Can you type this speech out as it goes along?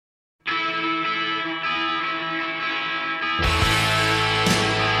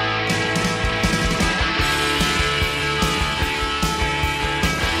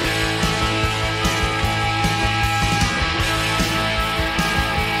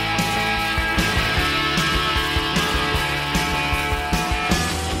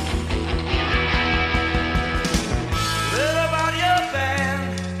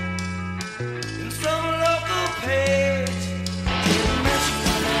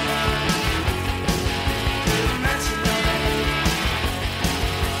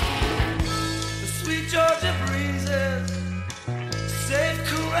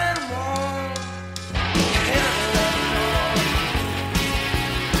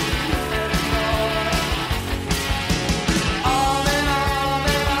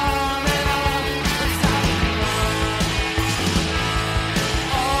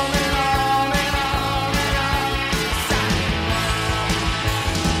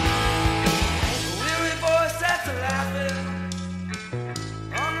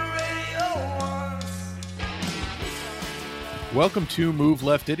Welcome to Move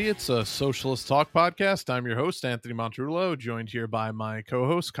Left Idiots, a socialist talk podcast. I'm your host, Anthony Montrullo, joined here by my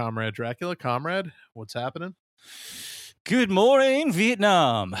co-host, Comrade Dracula. Comrade, what's happening? Good morning,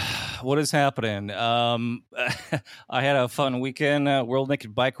 Vietnam. What is happening? I had a fun weekend. World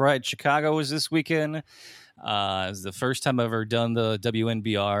Naked Bike Ride Chicago was this weekend. It was the first time I've ever done the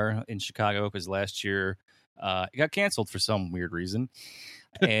WNBR in Chicago because last year it got canceled for some weird reason.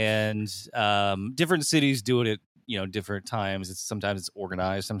 And different cities do it at different times. Sometimes it's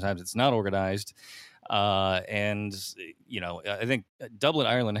organized, sometimes it's not organized. And I think Dublin,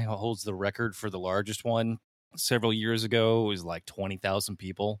 Ireland holds the record for the largest one. Several years ago, it was like 20,000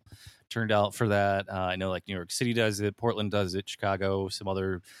 people turned out for that. I know like New York City does it, Portland does it, Chicago, some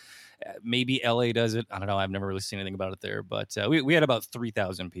other, maybe LA does it. I don't know. I've never really seen anything about it there, but we had about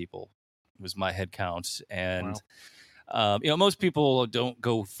 3,000 people was my head count. And, wow. Most people don't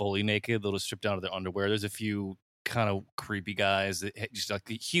go fully naked. They'll just strip down to their underwear. There's a few kind of creepy guys that just like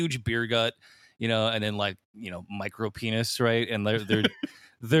a huge beer gut, and then like, micro penis, right? And they're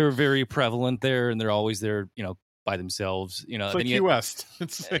they're very prevalent there, and they're always there, by themselves. It's like Key West.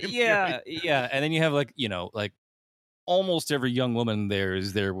 It's the same yeah. And then you have like, like almost every young woman there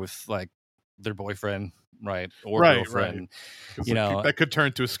is there with like their boyfriend, right, or girlfriend. Right. That could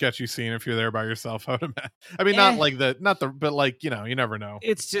turn to a sketchy scene if you're there by yourself. I mean, but like, you never know.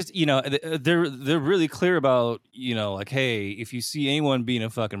 It's just, they're really clear about, like, hey, if you see anyone being a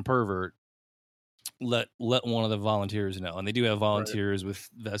fucking pervert, let one of the volunteers know. And they do have volunteers with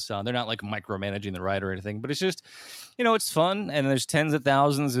vests on. They're not like micromanaging the ride or anything, but it's just, it's fun. And there's tens of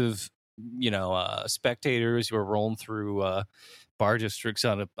thousands of, spectators who are rolling through bar districts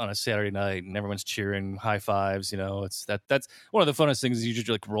on a Saturday night, and everyone's cheering, high fives. That's one of the funnest things is you're just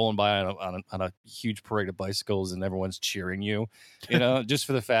like rolling by on a huge parade of bicycles, and everyone's cheering you, just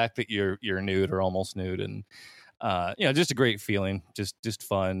for the fact that you're nude or almost nude. And just a great feeling, just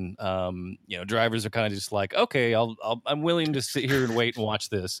fun. Drivers are kind of just like, okay, I'm willing to sit here and wait and watch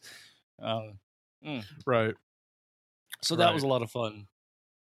this. Right. So that was a lot of fun.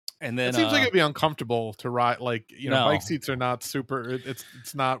 And then it seems like it'd be uncomfortable to ride. Like, no. Bike seats are not super. It's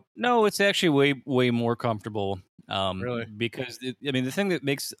not. No, it's actually way more comfortable. Really? Because the thing that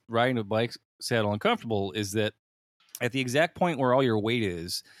makes riding a bike saddle uncomfortable is that at the exact point where all your weight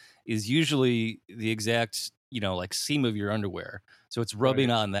is usually the exact like seam of your underwear. So it's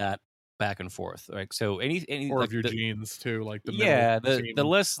rubbing on that back and forth. Right. So any or like of your jeans too, like the the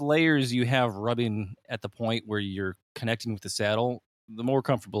less layers you have rubbing at the point where you're connecting with the saddle, the more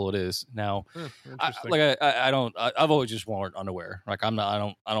comfortable it is. Now, I've always just worn underwear. Like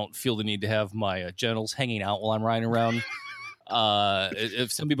I don't feel the need to have my genitals hanging out while I'm riding around.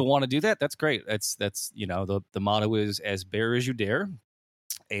 If some people want to do that, that's great. That's the motto is as bare as you dare.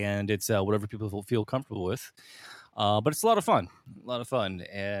 And it's whatever people feel comfortable with. But it's a lot of fun.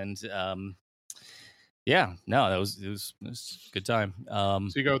 And it was a good time. So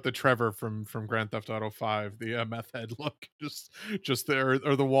you go with the Trevor from Grand Theft Auto 5, the meth head look, just there,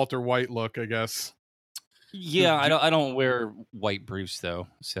 or the Walter White look, I guess. Yeah, I don't wear white briefs though.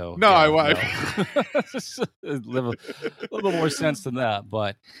 So no, I a little more sense than that,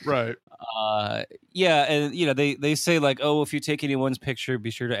 but right. And they say like, oh, if you take anyone's picture,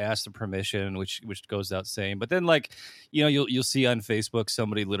 be sure to ask the permission, which goes without saying. But then like, you'll see on Facebook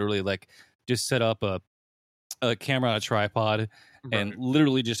somebody literally like just set up a camera on a tripod and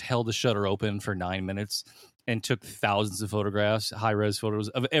literally just held the shutter open for 9 minutes and took thousands of photographs, high-res photos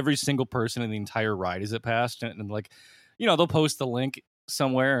of every single person in the entire ride as it passed. And like, they'll post the link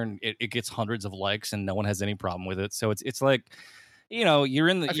somewhere and it gets hundreds of likes and no one has any problem with it. So it's like, you're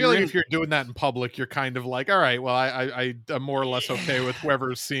in the... I feel like if you're doing that in public, you're kind of like, all right, well, I'm more or less okay with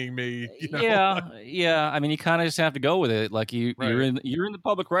whoever's seeing me. Yeah. I mean, you kind of just have to go with it. Like you're in the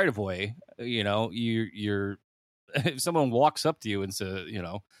public right of way. You're if someone walks up to you and says,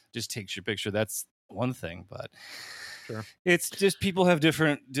 just takes your picture, that's one thing. But sure, it's just people have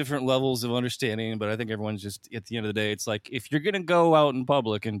different levels of understanding. But I think everyone's just at the end of the day, it's like if you're gonna go out in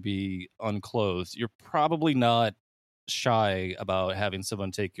public and be unclothed, you're probably not shy about having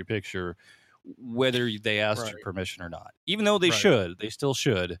someone take your picture, whether they asked your permission or not. Even though they still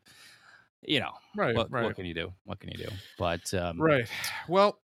should. What can you do? But right.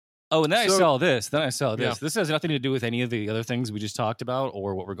 Well. Oh, and then I saw this. Yeah. This has nothing to do with any of the other things we just talked about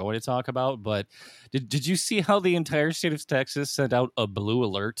or what we're going to talk about. But did you see how the entire state of Texas sent out a blue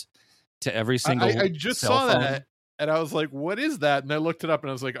alert to every single I just saw that, and I was like, what is that? And I looked it up, and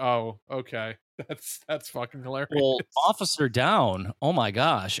I was like, oh, okay. That's fucking hilarious. Well, officer down. Oh, my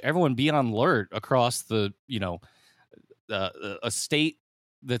gosh. Everyone be on alert across the, a state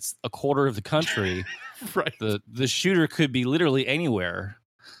that's a quarter of the country. Right. The shooter could be literally anywhere.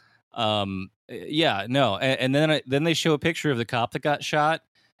 Yeah, no, and then they show a picture of the cop that got shot,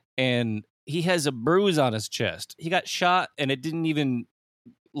 and he has a bruise on his chest. He got shot, and it didn't even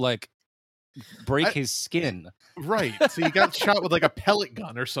like break his skin. Right. So he got shot with like a pellet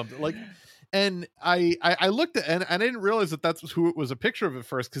gun or something. Like, and I looked at and I didn't realize that that's who it was a picture of at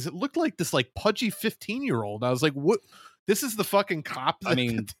first, because it looked like this like pudgy 15-year-old. I was like, what? This is the fucking cop. I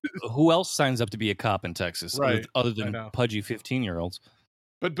mean, who else signs up to be a cop in Texas, right, other than pudgy 15-year-olds?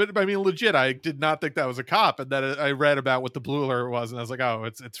 But I mean, legit, I did not think that was a cop, and then I read about what the blue alert was, and I was like, oh,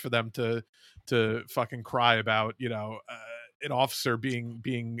 it's for them to fucking cry about, an officer being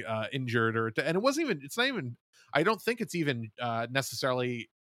injured, and it wasn't even. It's not even. I don't think it's even necessarily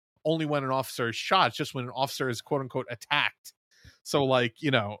only when an officer is shot. It's just when an officer is quote unquote attacked. So like,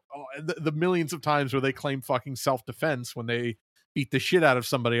 the millions of times where they claim fucking self-defense when they beat the shit out of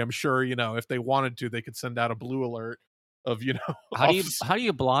somebody, I'm sure, if they wanted to, they could send out a blue alert of, how do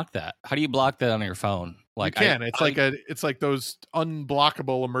you block that? How do you block that on your phone? Like, you can. It's like those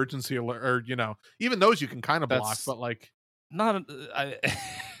unblockable emergency alert, or even those you can kind of block, but like not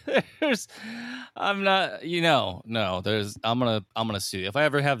I'm not, no, I'm gonna sue. If I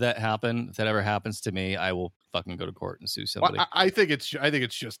ever have that happen, if that ever happens to me, I will fucking go to court and sue somebody. Well, I think it's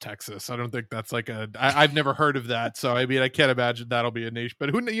just Texas. I don't think that's like I've never heard of that. So I mean, I can't imagine that'll be a nation,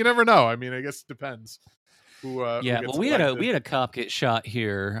 but you never know. I mean, I guess it depends. Well, we had a cop get shot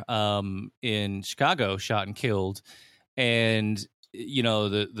here in Chicago, shot and killed, and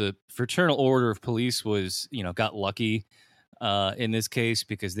the Fraternal Order of Police was got lucky in this case,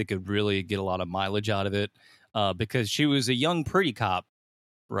 because they could really get a lot of mileage out of it, because she was a young pretty cop,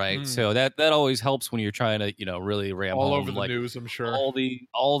 right? So that always helps when you're trying to really ram all home, over the like, news, I'm sure, all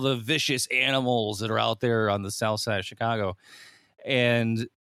the vicious animals that are out there on the south side of Chicago. And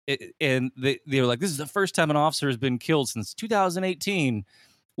they were like, this is the first time an officer has been killed since 2018,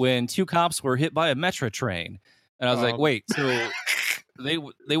 when 2 cops were hit by a metro train. And I was like, wait, so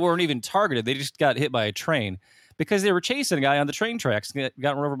they weren't even targeted, they just got hit by a train, because they were chasing a guy on the train tracks,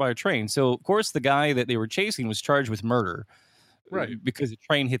 got run over by a train. So of course the guy that they were chasing was charged with murder, right? Because the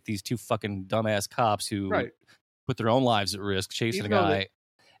train hit these 2 fucking dumbass cops who put their own lives at risk chasing a guy.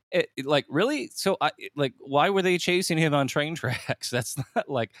 Like, really? So why were they chasing him on train tracks? That's not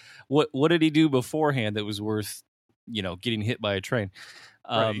like, what did he do beforehand that was worth getting hit by a train?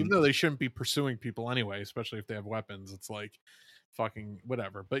 Right. Even though they shouldn't be pursuing people anyway, especially if they have weapons. It's like fucking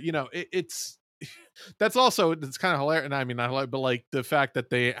whatever. But it's that's also, it's kind of hilarious. And I mean, not hilarious, but like the fact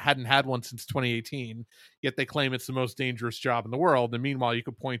that they hadn't had one since 2018, yet they claim it's the most dangerous job in the world. And meanwhile, you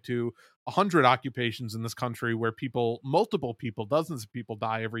could point to 100 occupations in this country where multiple people, dozens of people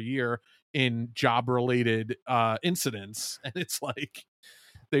die every year in job related incidents. And it's like,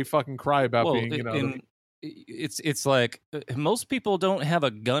 they fucking cry about being, it's like most people don't have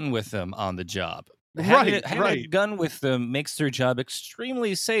a gun with them on the job. Having a gun with them makes their job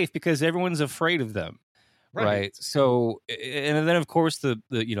extremely safe, because everyone's afraid of them. Right. So, and then of course the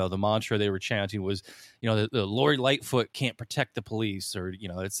mantra they were chanting was, the Lori Lightfoot can't protect the police, or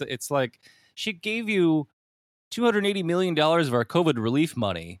it's like, she gave you $280 million of our COVID relief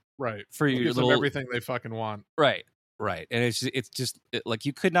money, right, for your little everything they fucking want. Right. And it's just like,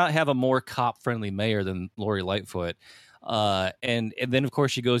 you could not have a more cop friendly mayor than Lori Lightfoot. And then of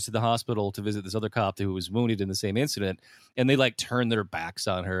course she goes to the hospital to visit this other cop who was wounded in the same incident, and they like turn their backs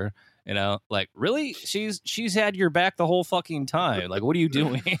on her. Like, really? She's had your back the whole fucking time. Like, what are you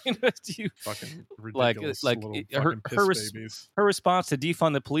doing? You fucking ridiculous, like her response to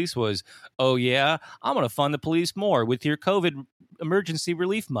defund the police was, "Oh yeah, I'm gonna fund the police more with your COVID emergency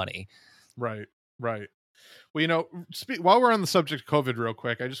relief money." Right. Well, while we're on the subject of COVID, real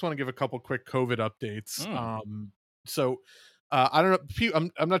quick, I just want to give a couple quick COVID updates. So I don't know,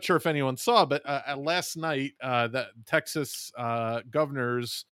 I'm not sure if anyone saw, but last night the Texas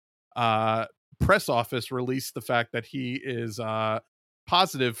governor's press office released the fact that he is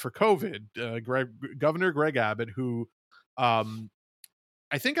positive for COVID. Governor Greg Abbott, who I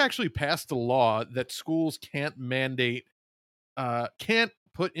think actually passed a law that schools can't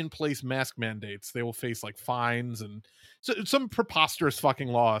put in place mask mandates. They will face like fines and some preposterous fucking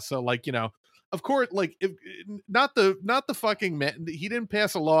law. So like, of course, like, if not the fucking man, he didn't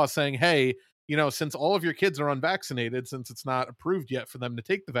pass a law saying, hey, since all of your kids are unvaccinated, since it's not approved yet for them to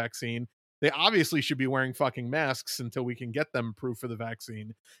take the vaccine, they obviously should be wearing fucking masks until we can get them approved for the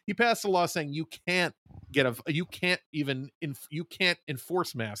vaccine. He passed a law saying you can't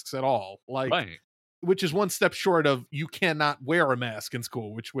enforce masks at all. Like, right. Which is one step short of you cannot wear a mask in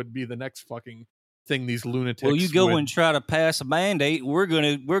school, which would be the next fucking thing these lunatics Well, you go would. and try to pass a mandate. We're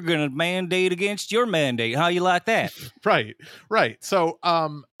gonna mandate against your mandate. How you like that? Right. So,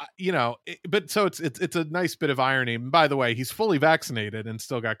 but so it's a nice bit of irony. And by the way, he's fully vaccinated and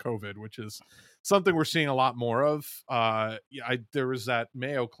still got COVID, which is something we're seeing a lot more of. There was that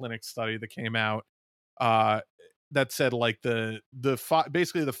Mayo Clinic study that came out that said like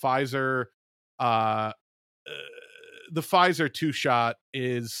basically uh, the Pfizer 2-shot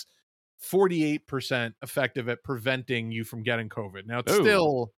is 48% effective at preventing you from getting COVID. Now it's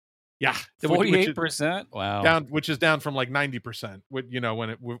still, yeah, 48%. Wow. which is down from like 90% with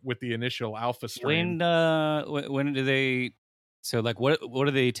with the initial alpha strain. When do they? So like, what do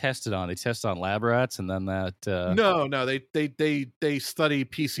they tested on? They test on lab rats, and then that. No, they study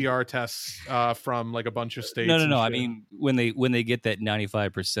PCR tests from like a bunch of states. No. And I shit. mean, when they get that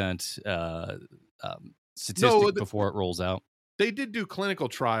 95% statistic No, before it rolls out. They did do clinical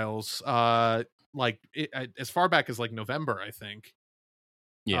trials, as far back as like November, I think.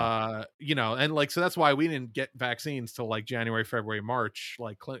 Yeah. And like, so that's why we didn't get vaccines till like January, February, March.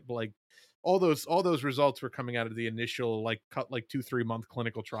 Like all those results were coming out of the initial like 2-3 month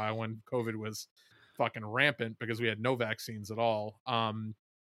clinical trial when COVID was fucking rampant because we had no vaccines at all.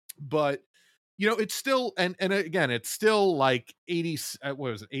 But it's still, and again, it's still like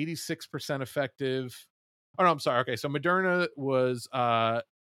 86% effective. Oh no, I'm sorry. Okay, so Moderna was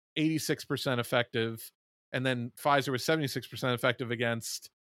 86% effective, and then Pfizer was 76% effective against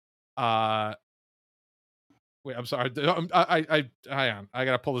wait, I'm sorry. I hang on. I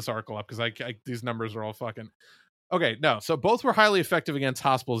gotta pull this article up because these numbers are all fucking okay. No, so both were highly effective against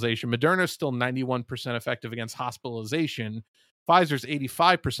hospitalization. Moderna is still 91% effective against hospitalization. Pfizer's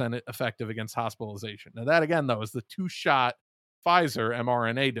 85% effective against hospitalization. Now that again though is the 2-shot Pfizer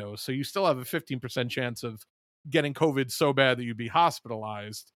mRNA dose, so you still have a 15% chance of getting COVID so bad that you'd be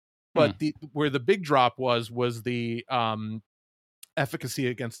hospitalized. But where the big drop was the efficacy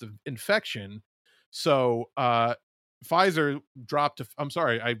against the infection. So Pfizer dropped to, I'm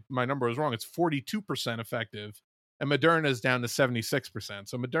sorry, my number was wrong. It's 42% effective, and Moderna is down to 76%.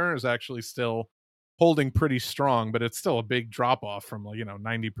 So Moderna is actually still holding pretty strong, but it's still a big drop off from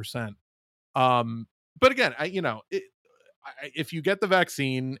 90%. But again, if you get the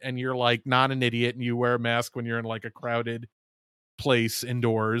vaccine and you're like not an idiot and you wear a mask when you're in like a crowded place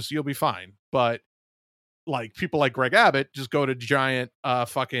indoors, you'll be fine. But like people like Greg Abbott just go to giant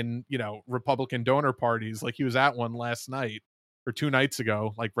fucking Republican donor parties. Like he was at one last night or 2 nights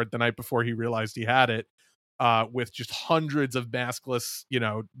ago, like right the night before he realized he had it, with just hundreds of maskless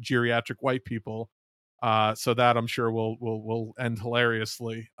geriatric white people. So that I'm sure will end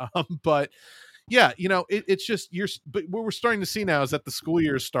hilariously. But yeah, it's just but what we're starting to see now is that the school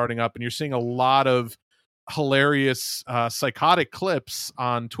year is starting up, and you're seeing a lot of hilarious psychotic clips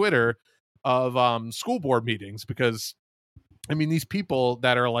on Twitter of school board meetings, because I mean these people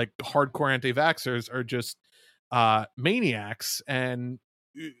that are like hardcore anti-vaxxers are just maniacs. And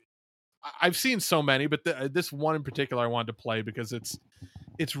I've seen so many, but this one in particular I wanted to play because it's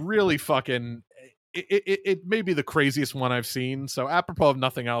really fucking it may be the craziest one I've seen. So apropos of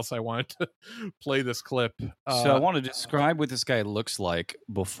nothing else, I wanted to play this clip. So I want to describe what this guy looks like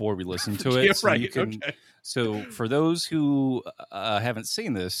before we listen to it. Yeah, so right. You can, okay. So for those who haven't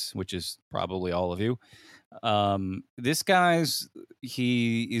seen this, which is probably all of you, this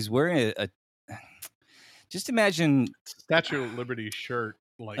he is wearing a just imagine Statue of Liberty shirt.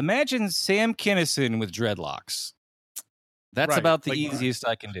 Like imagine Sam Kinison with dreadlocks. That's right, about the easiest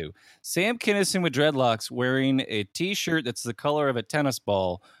I can do. Sam Kinison with dreadlocks wearing a T-shirt that's the color of a tennis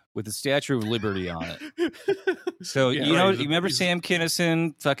ball with the Statue of Liberty on it. So, yeah, you remember Sam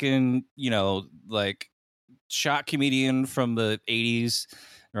Kinison, fucking, like shot comedian from the 80s,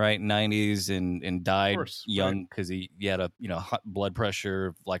 right, 90s, and died young because he had a, blood pressure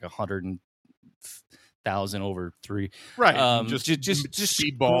of like 100,000 over 3. Right. Just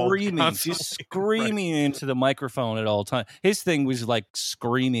screaming into the microphone at all times. His thing was like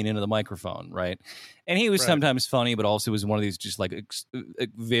screaming into the microphone, right? And he was sometimes funny, but also was one of these just like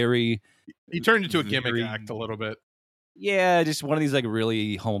very. He turned into a gimmick act a little bit. Yeah, just one of these like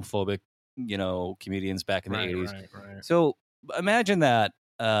really homophobic, comedians back in the 80s. Right. So imagine that,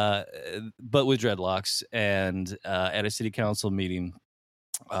 but with dreadlocks and at a city council meeting.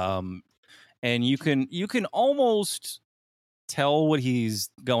 And you can almost tell what he's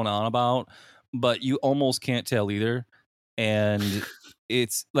going on about, but you almost can't tell either. And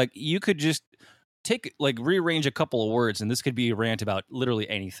it's like you could just rearrange a couple of words, and this could be a rant about literally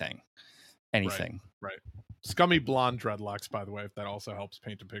anything. Right. Scummy blonde dreadlocks, by the way, if that also helps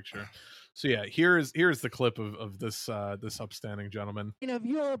paint a picture. So yeah, here's the clip of this this upstanding gentleman. Of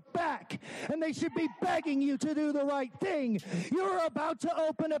your back, and they should be begging you to do the right thing. You're about to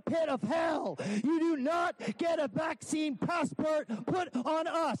open a pit of hell. You do not get a vaccine passport put on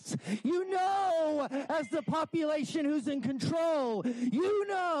us. You know, as the population who's in control, you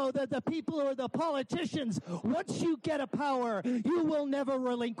know that the people who are the politicians, once you get a power, you will never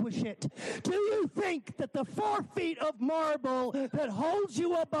relinquish it. Do you think that the 4 feet of marble that holds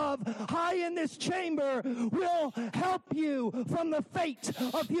you above high in this chamber will help you from the fate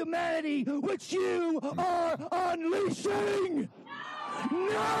of humanity which you are unleashing?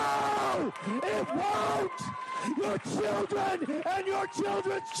 No! It won't! Your children and your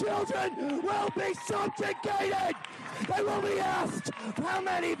children's children will be subjugated! They will be asked, how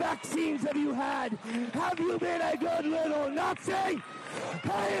many vaccines have you had? Have you been a good little Nazi?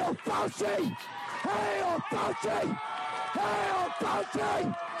 Hail Fauci! Hail Fauci! Hail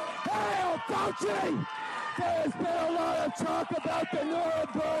Fauci! Hail Fauci! There's been a lot of talk about the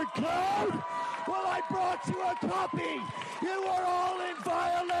Nuremberg Code. Well, I brought you a copy. You are all in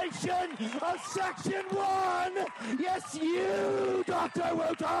violation of Section 1. Yes, you, Dr.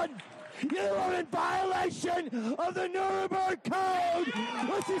 Wooten. You are in violation of the Nuremberg Code,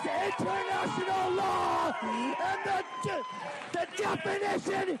 which is international law, and the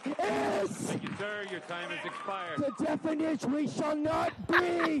definition is... Thank you, sir. Your time has expired. The definition, we shall not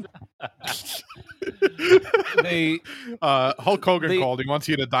be... Hulk Hogan called. He wants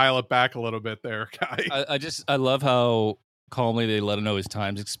you to dial it back a little bit there, guy. I love how calmly they let him know his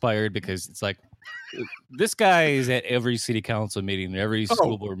time's expired, because it's like, this guy is at every city council meeting, every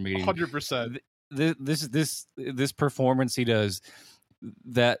school board meeting. 100%. This performance he does,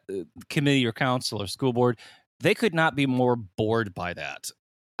 that committee or council or school board, they could not be more bored by that.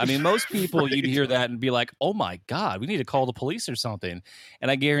 I mean, most people, right, you'd hear that and be like, "Oh my God, we need to call the police or something." And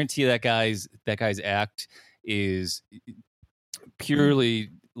I guarantee that guy's act is purely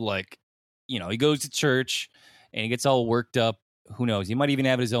like, you know, he goes to church and he gets all worked up. Who knows? He might even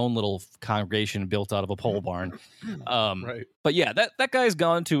have his own little congregation built out of a pole barn. Right. But yeah, that guy's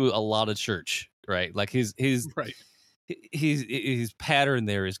gone to a lot of church, right? Like his right. his pattern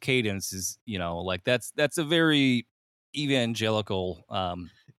there, his cadence is, you know, like that's a very evangelical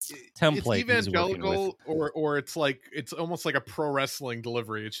template. It's evangelical, or it's like, it's almost like a pro wrestling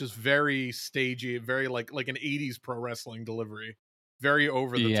delivery. It's just very stagey, very like an 80s pro wrestling delivery, very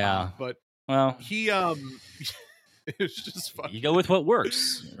over the top. But well, he it's just funny. You go with what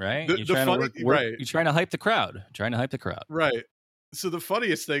works, right? You're trying to hype the crowd. Right. So the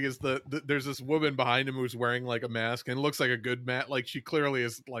funniest thing is there's this woman behind him who's wearing like a mask and looks like a good like she clearly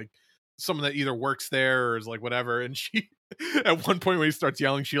is like someone that either works there or is like whatever. And she, at one point when he starts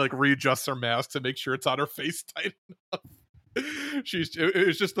yelling, she like readjusts her mask to make sure it's on her face tight enough. It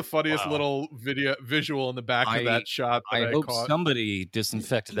was just the funniest little visual in the back of that shot that I hope caught. Somebody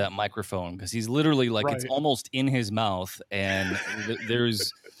disinfected that microphone, because he's literally like, it's almost in his mouth, and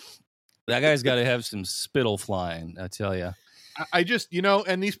there's that guy's got to have some spittle flying, I tell you. I just, you know,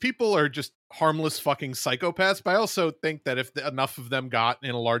 and these people are just harmless fucking psychopaths, but I also think that if enough of them got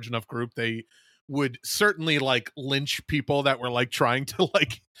in a large enough group, they would certainly like lynch people that were like trying to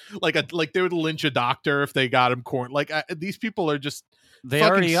like they would lynch a doctor if they got him corn. Like these people are just, they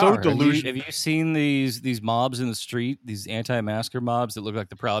already so are. Delusional. Have you seen these mobs in the street? These anti-masker mobs that look like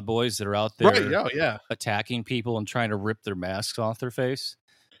the Proud Boys that are out there, attacking people and trying to rip their masks off their face.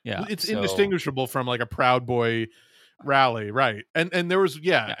 Yeah, it's indistinguishable from like a Proud Boy rally, right? And there was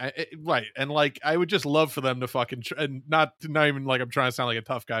right, and like I would just love for them to fucking and not even like I'm trying to sound like a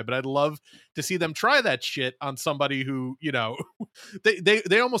tough guy, but I'd love to see them try that shit on somebody who, you know,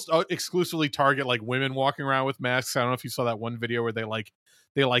 they almost exclusively target like women walking around with masks. I don't know if you saw that one video where they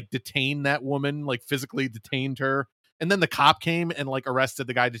detained that woman, like physically detained her, and then the cop came and like arrested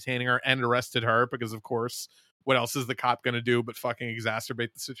the guy detaining her and arrested her, because of course, what else is the cop going to do but fucking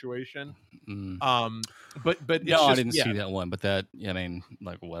exacerbate the situation? But it's no, I didn't see that one. But that, I mean,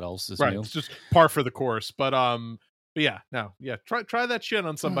 like, what else is right? new? It's just par for the course. But yeah, no, yeah. Try that shit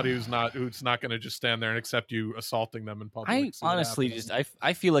on somebody who's not going to just stand there and accept you assaulting them in public. I honestly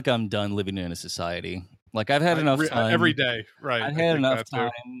I feel like I'm done living in a society. Like I've had enough time every day, right? I've had enough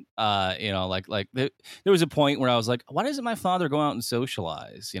time. You know, like there was a point where I was like, why doesn't my father go out and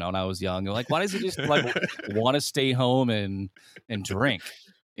socialize? You know, when I was young, like, why does he just like want to stay home and drink?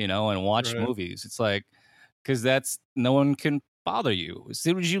 You know, and watch movies? It's like, because that's, no one can bother you. As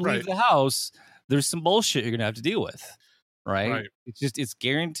soon as you leave the house, there's some bullshit you're gonna have to deal with, right? It's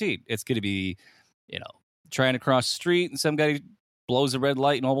guaranteed. It's gonna be, you know, trying to cross the street and some guy blows a red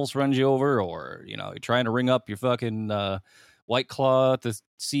light and almost runs you over, or, you know, you're trying to ring up your fucking White Claw at the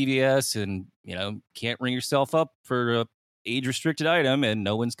CVS, and can't ring yourself up for a age restricted item, and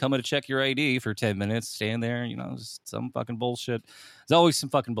no one's coming to check your ID for 10 minutes. Stand there, just some fucking bullshit. There's always some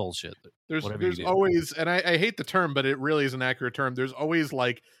fucking bullshit. There's always, and I hate the term, but it really is an accurate term. There's always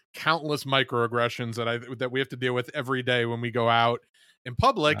like countless microaggressions that we have to deal with every day when we go out in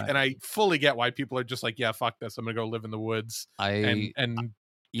public. Right. And I fully get why people are just like, yeah, fuck this. I'm gonna go live in the woods and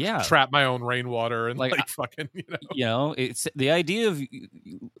trap my own rainwater and like fucking, it's the idea of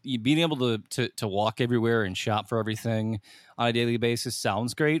you being able to walk everywhere and shop for everything on a daily basis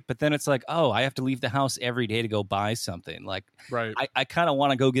sounds great, but then it's like, oh, I have to leave the house every day to go buy something. Like, right. I kind of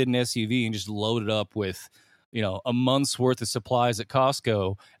want to go get an SUV and just load it up with a month's worth of supplies at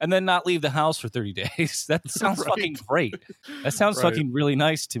Costco and then not leave the house for 30 days. That sounds fucking great. That sounds fucking really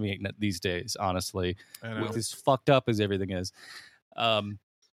nice to me these days, honestly, with as fucked up as everything is.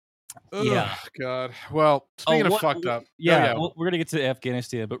 Yeah. God. Well, speaking of fucked up. We're gonna get to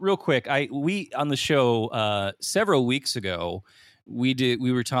Afghanistan, but real quick, we on the show several weeks ago, we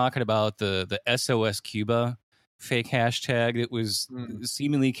were talking about the SOS Cuba fake hashtag that was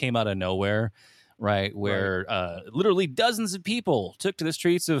seemingly came out of nowhere, right? Where literally dozens of people took to the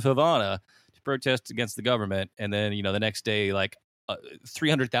streets of Havana to protest against the government, and then the next day, like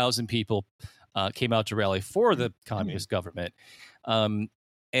 300,000 people came out to rally for the communist government.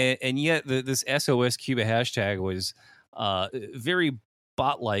 And yet this SOS Cuba hashtag was very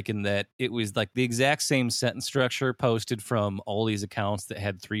bot-like in that it was like the exact same sentence structure posted from all these accounts that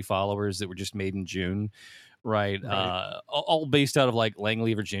had 3 followers that were just made in June, right? All based out of like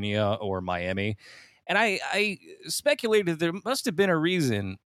Langley, Virginia or Miami. And I speculated there must have been a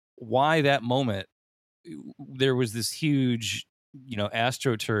reason why that moment there was this huge,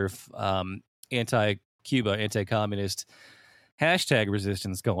 AstroTurf anti-Cuba, anti-communist hashtag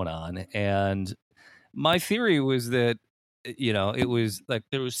resistance going on. And my theory was that it was like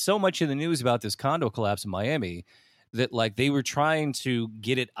there was so much in the news about this condo collapse in Miami that like they were trying to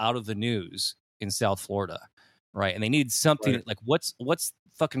get it out of the news in South Florida, right? And they needed something like what's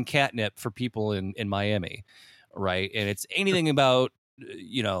fucking catnip for people in Miami, right? And it's anything about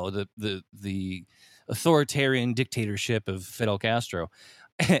the authoritarian dictatorship of Fidel Castro.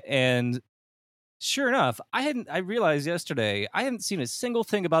 And sure enough, I realized yesterday I hadn't seen a single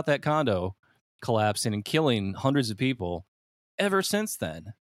thing about that condo collapsing and killing hundreds of people ever since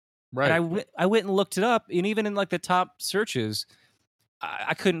then. Right. And I went and looked it up, and even in like the top searches,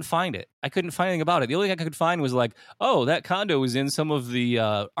 I couldn't find it. I couldn't find anything about it. The only thing I could find was like, oh, that condo was in some of the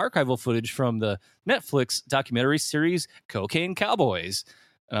archival footage from the Netflix documentary series Cocaine Cowboys.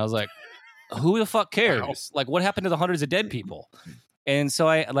 And I was like, who the fuck cares? Wow. Like, what happened to the hundreds of dead people? And so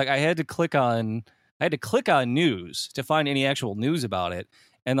I had to click on news to find any actual news about it.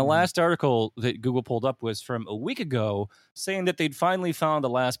 And the last article that Google pulled up was from a week ago saying that they'd finally found the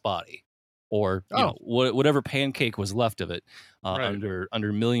last body, or whatever pancake was left of it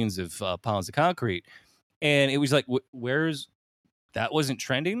under millions of pounds of concrete. And it was like, that wasn't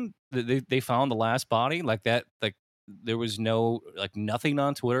trending? They found the last body like that? Like there was nothing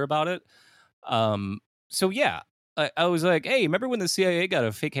on Twitter about it. So yeah. I was like, hey, remember when the CIA got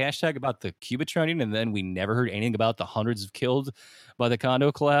a fake hashtag about the Cuba trending and then we never heard anything about the hundreds of killed by the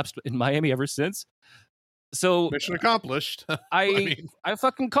condo collapse in Miami ever since? So mission accomplished. I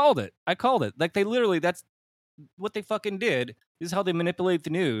fucking called it. I called it. Like that's what they fucking did. This is how they manipulate the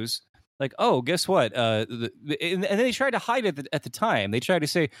news. Like, oh, guess what? And then they tried to hide it at the time. They tried to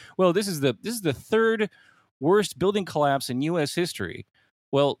say, well, this is the third worst building collapse in U.S. history.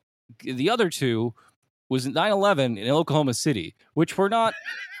 Well, the other two was 9/11 in Oklahoma City, which were not.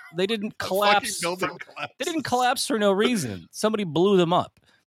 They didn't collapse. They didn't collapse for no reason. Somebody blew them up,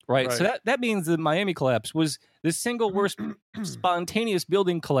 right? So that means the Miami collapse was the single worst spontaneous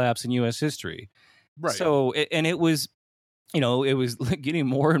building collapse in U.S. history. Right. So, and it was, it was like getting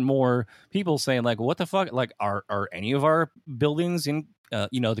more and more people saying like, "What the fuck? Like, are any of our buildings in,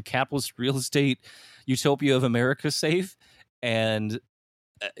 the capitalist real estate utopia of America safe?" And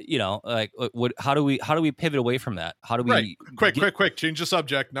how do we pivot away from that? How do we quick change the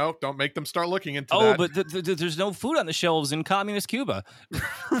subject? No, don't make them start looking into that. Oh, but there's no food on the shelves in communist Cuba.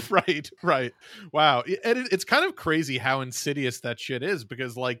 right. Wow. It's kind of crazy how insidious that shit is,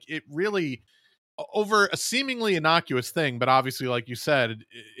 because like it really, over a seemingly innocuous thing, but obviously like you said,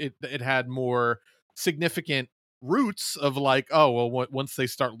 it had more significant roots of like, oh well, once they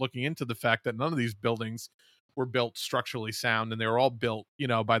start looking into the fact that none of these buildings were built structurally sound, and they were all built,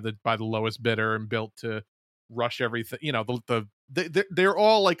 by the lowest bidder and built to rush everything. They're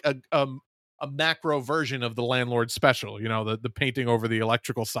all like a a macro version of the landlord special, you know, the painting over the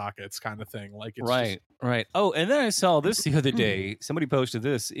electrical sockets kind of thing. Like it's right. Oh, and then I saw this the other day. Somebody posted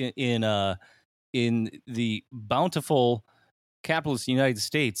this in the bountiful capitalist United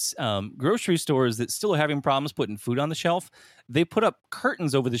States, grocery stores that still are having problems putting food on the shelf. They put up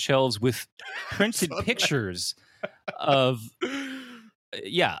curtains over the shelves with printed pictures of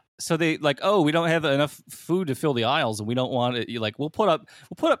yeah. So they like, oh, we don't have enough food to fill the aisles, and we don't want it. Like, we'll put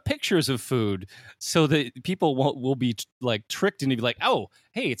up pictures of food so that people will be like tricked and be like, oh,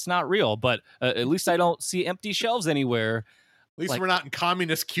 hey, it's not real. But at least I don't see empty shelves anywhere. At least like, we're not in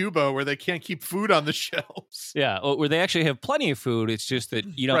communist Cuba where they can't keep food on the shelves. Yeah, where they actually have plenty of food. It's just that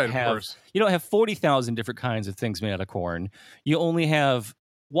you don't have 40,000 different kinds of things made out of corn. You only have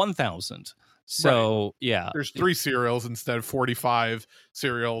 1,000. So yeah, there's 3 cereals instead of 45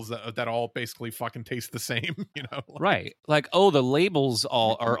 cereals that all basically fucking taste the same, you know? Right. Like, oh, the labels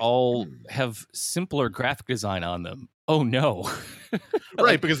all have simpler graphic design on them. Oh no.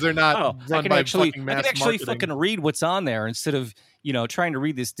 Right, because they're not run by fucking mass marketing. I can actually fucking read what's on there instead of, you know, trying to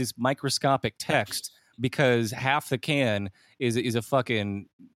read this microscopic text because half the can is a fucking,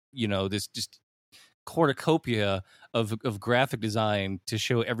 you know, this just cornucopia of graphic design to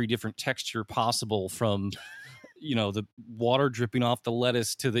show every different texture possible, from, you know, the water dripping off the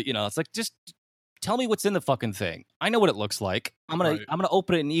lettuce to the, you know, it's like, just tell me what's in the fucking thing. I know what it looks like. I'm gonna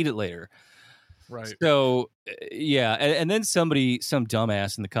open it and eat it later. Right. So yeah, and then some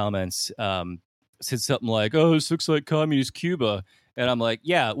dumbass in the comments said something like, "Oh, this looks like communist Cuba," and I'm like,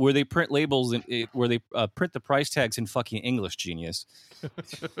 "Yeah, where they print labels and where they print the price tags in fucking English, genius."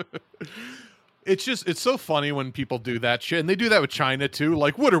 It's so funny when people do that shit, and they do that with China too.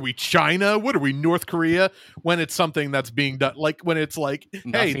 Like, what are we, China? What are we, North Korea? When it's something that's being done, like when it's like,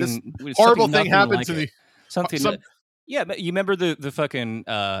 hey, this horrible thing happens in the something. Yeah, you remember the fucking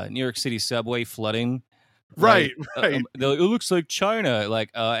New York City subway flooding? Right. It looks like China. Like,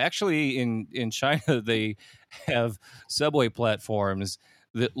 actually, in China, they have subway platforms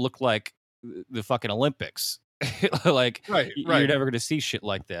that look like the fucking Olympics. Like, you're never going to see shit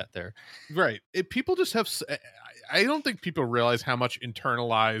like that there. Right. People just have. I don't think people realize how much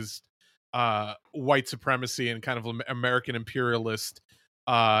internalized white supremacy and kind of American imperialist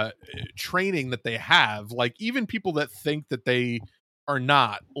training that they have. Like, even people that think that they are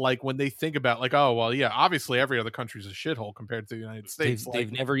not, like, when they think about, like, oh well, yeah, obviously every other country's a shithole compared to the United States.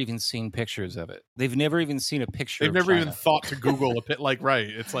 They've never even seen pictures of it. They've never even seen a picture. They've never even thought to Google a pit. Like, right?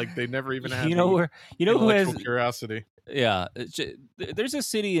 It's like they never even had. Who has curiosity? Yeah, there's a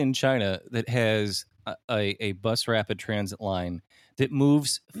city in China that has a bus rapid transit line that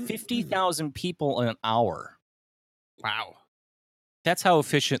moves 50,000 people in an hour. Wow. That's how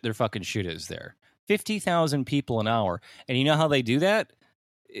efficient their fucking shit is there. 50,000 people an hour. And you know how they do that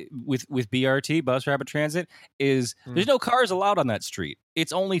with BRT, bus rapid transit, is there's no cars allowed on that street.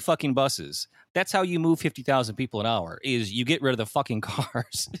 It's only fucking buses. That's how you move 50,000 people an hour, is you get rid of the fucking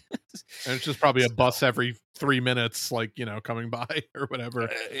cars. And it's just probably a bus every 3 minutes, like, you know, coming by or whatever.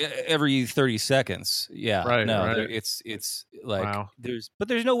 Every 30 seconds. Yeah. Right. No, right. It's like, wow. There's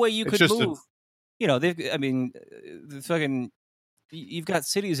no way you could move. You know, the fucking, you've got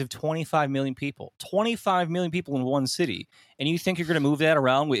cities of 25 million people. 25 million people in one city. And you think you're going to move that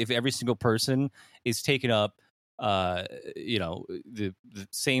around if every single person is taking up, you know, the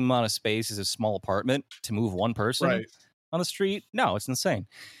same amount of space as a small apartment to move one person on the street? No, it's insane.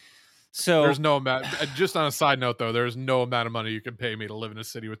 So there's no amount. Just on a side note, though, there's no amount of money you can pay me to live in a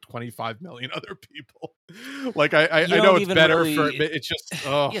city with 25 million other people. Like, I know it's better for. It's just,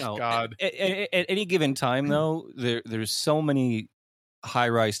 oh, you know, God. At any given time, though, there's so many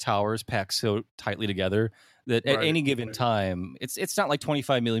high-rise towers packed so tightly together that at any given time, it's not like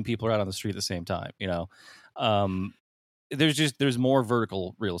 25 million people are out on the street at the same time. You know, there's more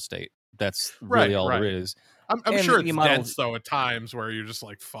vertical real estate. That's really all there is. I'm sure it's dense though at times where you're just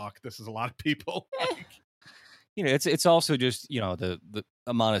like, fuck, this is a lot of people. You know, it's also just, you know, the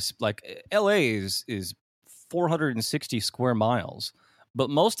amount of, like, LA is 460 square miles, but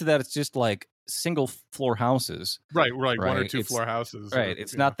most of that it's just like single floor houses. Right. 1 or 2 floor houses. Right.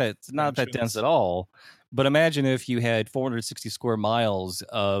 It's not that dense at all. But imagine if you had 460 square miles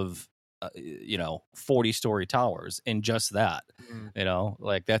of you know, 40-story towers and just that. You know,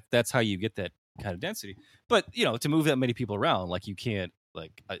 like that's how you get that kind of density. But, you know, to move that many people around, like, you can't,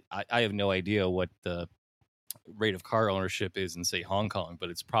 like, I have no idea what the rate of car ownership is in, say, Hong Kong, but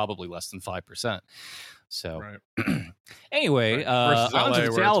it's probably less than 5%. So anyway, versus LA, on to the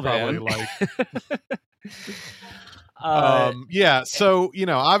Taliban. Yeah, so, you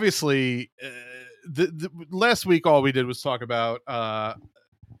know, obviously the last week all we did was talk about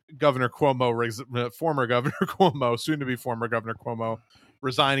Governor Cuomo, former Governor Cuomo, soon to be former Governor Cuomo,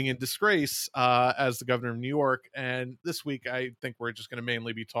 resigning in disgrace as the governor of New York. And this week, I think we're just going to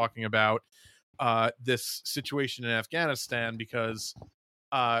mainly be talking about this situation in Afghanistan, because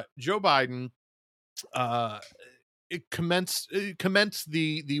Joe Biden it commenced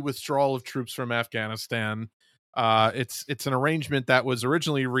the withdrawal of troops from Afghanistan. It's an arrangement that was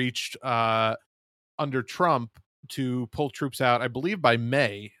originally reached under Trump to pull troops out, I believe, by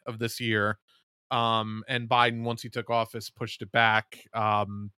May of this year. And Biden, once he took office, pushed it back.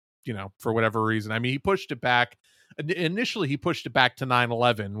 For whatever reason. I mean, he pushed it back. Initially, he pushed it back to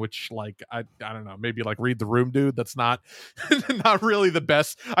 9/11, which, like, I don't know, maybe like read the room, dude. That's not not really the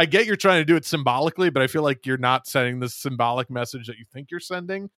best. I get you're trying to do it symbolically, but I feel like you're not sending the symbolic message that you think you're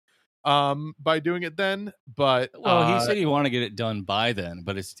sending by doing it then. But Well, he said he wanted to get it done by then,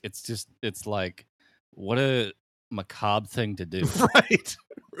 but it's like, what a macabre thing to do. Right.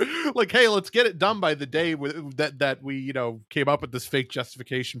 Like, hey, let's get it done by the day that we came up with this fake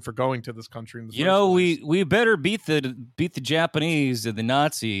justification for going to this country in the first place. we better beat the Japanese and the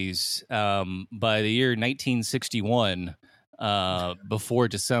Nazis by the year 1961 before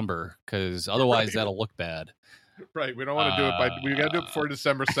December, because otherwise Right. that'll look bad. Right, we don't want to do it we got to do it before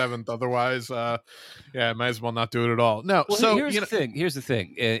December 7th. Otherwise, might as well not do it at all. No, well, so here's the thing. Here's the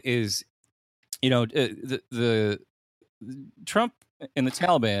thing: is the Trump and the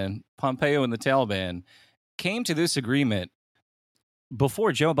Taliban, Pompeo and the Taliban, came to this agreement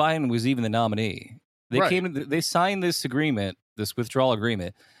before Joe Biden was even the nominee. They signed this agreement, this withdrawal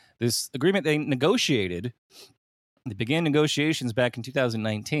agreement, this agreement they negotiated. They began negotiations back in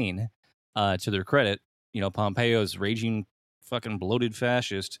 2019. To their credit, Pompeo's raging fucking bloated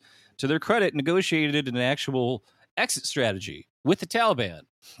fascist, to their credit, negotiated an actual exit strategy with the Taliban.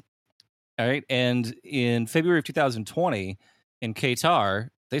 All right. And in February of 2020 in Qatar,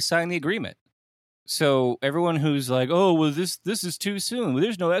 they signed the agreement. So everyone who's like, oh, well, this is too soon. Well,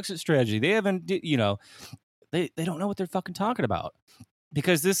 there's no exit strategy. They haven't, they don't know what they're fucking talking about,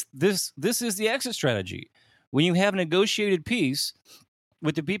 because this is the exit strategy. When you have a negotiated peace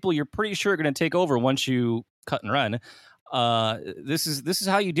with the people you're pretty sure are going to take over once you cut and run, this is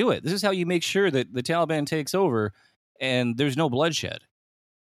how you do it. This is how you make sure that the Taliban takes over and there's no bloodshed.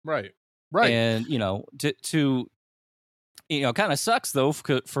 Right. And to kind of sucks though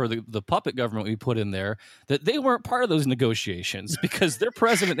for the puppet government we put in there, that they weren't part of those negotiations, because their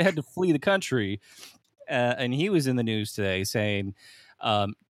president had to flee the country, and he was in the news today saying, I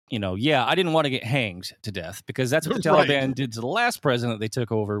didn't want to get hanged to death, because that's what the Taliban did to the last president they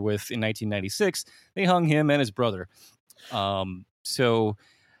took over with in 1996. They hung him and his brother. So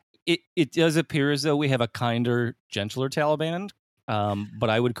it does appear as though we have a kinder, gentler Taliban. But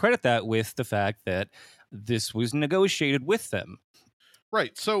I would credit that with the fact that this was negotiated with them.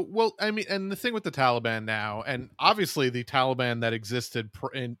 Right. So, well, I mean, and the thing with the Taliban now, and obviously the Taliban that existed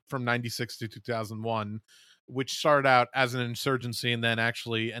from 96 to 2001, which started out as an insurgency and then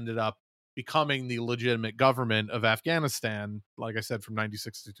actually ended up becoming the legitimate government of Afghanistan, like I said, from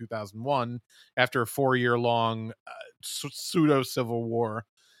 96 to 2001, after a 4-year-long pseudo-civil war,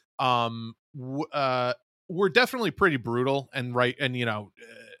 were definitely pretty brutal and right-wing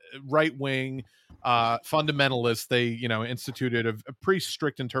fundamentalists. They instituted a pretty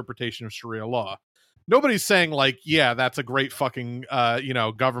strict interpretation of Sharia law. Nobody's saying like, yeah, that's a great fucking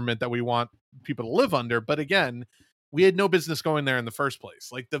government that we want people to live under, but again, we had no business going there in the first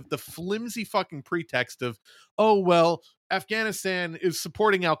place. Like the flimsy fucking pretext of, oh well, Afghanistan is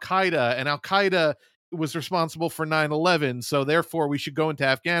supporting Al-Qaeda and Al-Qaeda was responsible for 9/11, so therefore we should go into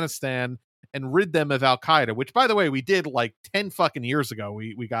Afghanistan and rid them of Al-Qaeda, which, by the way, we did like 10 fucking years ago.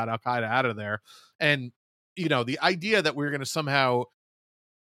 We got Al-Qaeda out of there. And, the idea that we're going to somehow,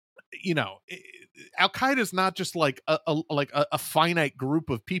 Al-Qaeda is not just like a finite group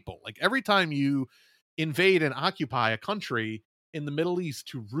of people. Like every time you invade and occupy a country in the Middle East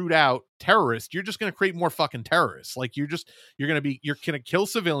to root out terrorists, you're just going to create more fucking terrorists. Like you're going to kill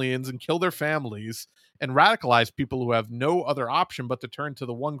civilians and kill their families and radicalize people who have no other option but to turn to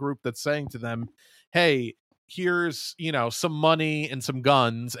the one group that's saying to them, hey, here's, some money and some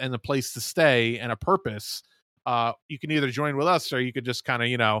guns and a place to stay and a purpose. You can either join with us or you could just kind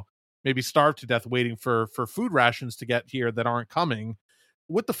of, maybe starve to death waiting for food rations to get here that aren't coming.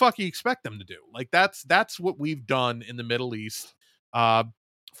 What the fuck do you expect them to do? Like that's what we've done in the Middle East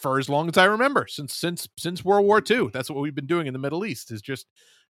for as long as I remember, since World War II. That's what we've been doing in the Middle East, is just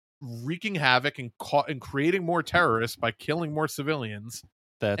wreaking havoc and creating more terrorists by killing more civilians.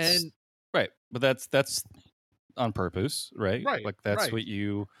 That's right, but that's on purpose, right? Like that's what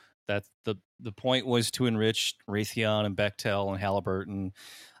you. That's the point was to enrich Raytheon and Bechtel and Halliburton.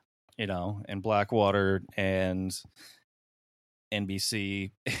 and Blackwater and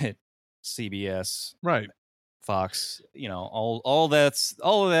NBC, CBS, Right. Fox, all of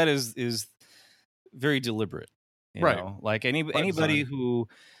that is very deliberate. Right. Like anybody who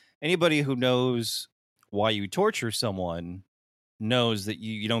knows why you torture someone knows that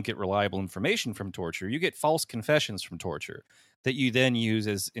you don't get reliable information from torture. You get false confessions from torture that you then use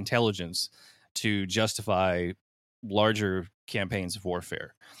as intelligence to justify larger campaigns of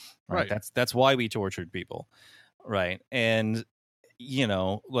warfare. Right. That's why we tortured people. Right. And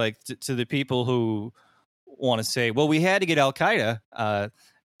like to the people who want to say, well, we had to get Al-Qaeda,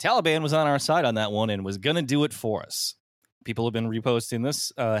 Taliban was on our side on that one and was going to do it for us. People have been reposting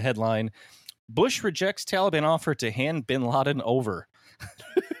this headline: Bush rejects Taliban offer to hand bin Laden over.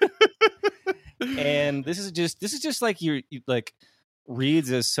 And this is just like you like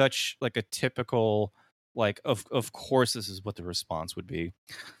reads as such like a typical like of course this is what the response would be.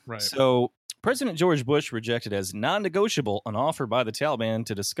 Right. So President George Bush rejected as non-negotiable an offer by the Taliban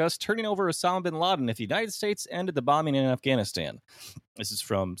to discuss turning over Osama bin Laden if the United States ended the bombing in Afghanistan. This is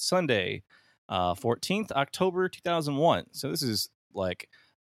from Sunday, 14th October 2001. So this is like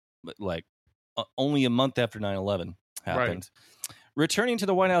only a month after 9/11 happened. Right. Returning to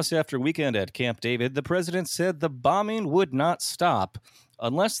the White House after a weekend at Camp David, the president said the bombing would not stop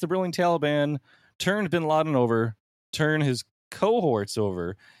unless the ruling Taliban turned bin Laden over, turn his cohorts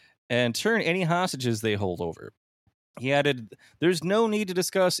over, and turn any hostages they hold over. He added, "There's no need to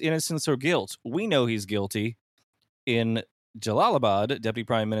discuss innocence or guilt. We know he's guilty." In Jalalabad, Deputy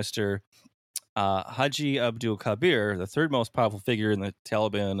Prime Minister Haji Abdul Kabir, the third most powerful figure in the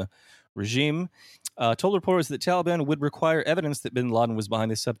Taliban regime, told reporters that Taliban would require evidence that bin Laden was behind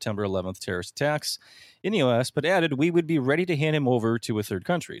the September 11th terrorist attacks in the U.S., but added, "We would be ready to hand him over to a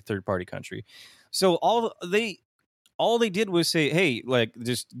third-party country." So all they did was say, hey, like,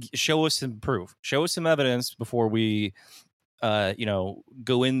 just show us some proof, show us some evidence before we,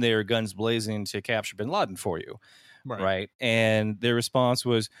 go in there guns blazing to capture bin Laden for you. Right. And their response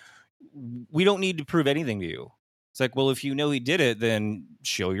was, we don't need to prove anything to you. It's like, well, if you know he did it, then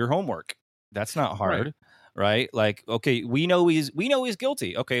show your homework. That's not hard. Right? Like, okay, we know he's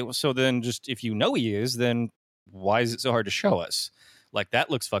guilty. Okay, well, so then just if you know he is, then why is it so hard to show us? Like, that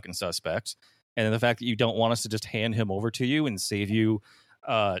looks fucking suspect. And then the fact that you don't want us to just hand him over to you and save you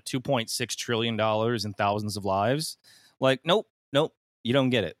 $2.6 trillion and thousands of lives. Like, nope, you don't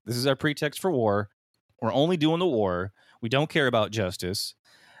get it. This is our pretext for war. We're only doing the war. We don't care about justice.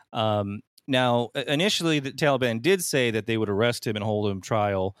 Now, initially, the Taliban did say that they would arrest him and hold him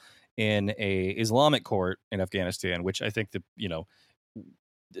trial in a Islamic court in Afghanistan, which I think that,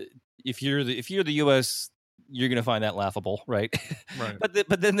 if you're the U.S., you're going to find that laughable, right? Right.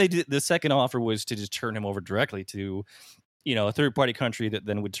 But then they did, the second offer was to just turn him over directly to, a third party country that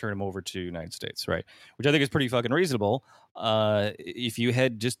then would turn him over to the United States, right? Which I think is pretty fucking reasonable. If you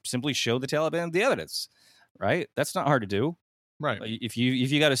had just simply showed the Taliban the evidence, right? That's not hard to do. Right. If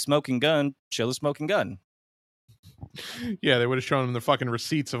you got a smoking gun, show the smoking gun. Yeah, they would have shown him the fucking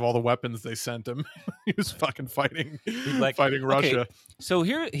receipts of all the weapons they sent him. He was fucking fighting Russia. Okay, so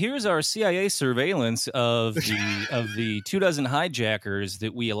here's our CIA surveillance of the 24 hijackers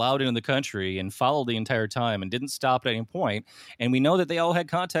that we allowed into the country and followed the entire time and didn't stop at any point. And we know that they all had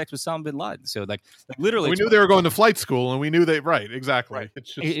contact with Osama bin Laden. So like literally, we knew they were going to flight school, and we knew exactly. Right.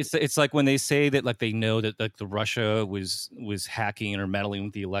 It's like when they say that like they know that like the Russia was hacking or meddling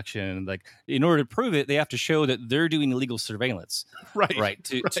with the election. Like in order to prove it, they have to show that they're doing illegal surveillance, right?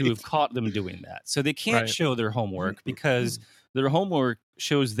 To have caught them doing that. So they can't show their homework because their homework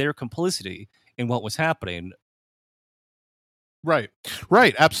shows their complicity in what was happening. Right,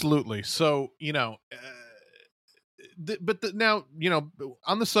 absolutely. So now,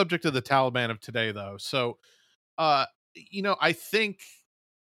 on the subject of the Taliban of today, though, so I think,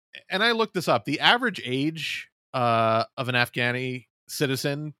 and I looked this up, the average age of an Afghani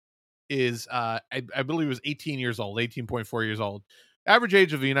citizen is I believe it was 18 years old, 18.4 years old. Average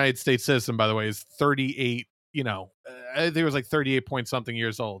age of a United States citizen, by the way, is 38. I think it was like 38 point something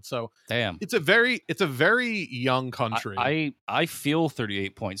years old. So damn, it's a very young country. I feel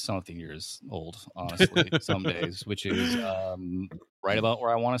 38 point something years old, honestly, some days, which is right about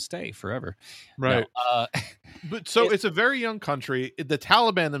where I want to stay forever. Right. No, but so it's a very young country. The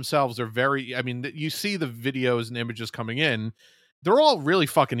Taliban themselves are very, you see the videos and images coming in. They're all really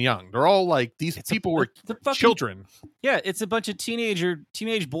fucking young. They're all like, these people were children. Yeah, it's a bunch of teenage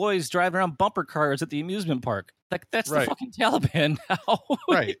boys driving around bumper cars at the amusement park. Like, that's the fucking Taliban now.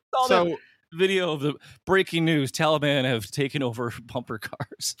 Right. So video of the breaking news: Taliban have taken over bumper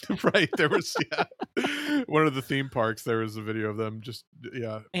cars. Right, there was one of the theme parks. There was a video of them just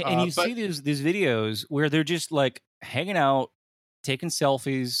And you see these videos where they're just like hanging out, taking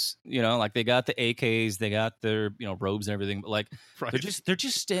selfies. You know, like they got the AKs, they got their robes and everything, but like right. they're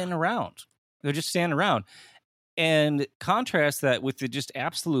just standing around. They're just standing around. And contrast that with the just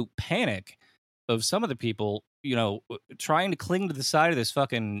absolute panic of some of the people, trying to cling to the side of this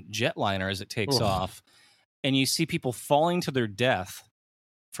fucking jetliner as it takes off, and you see people falling to their death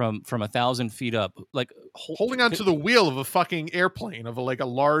from 1,000 feet up, like holding onto the wheel of a fucking airplane, of a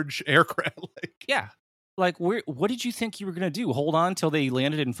large aircraft. Yeah, like what did you think you were gonna do? Hold on till they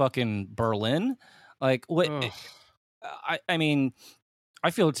landed in fucking Berlin? Like what? I mean, I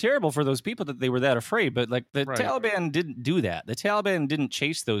feel terrible for those people that they were that afraid, but like the Taliban didn't do that. The Taliban didn't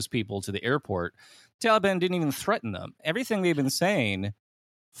chase those people to the airport. The Taliban didn't even threaten them. Everything they've been saying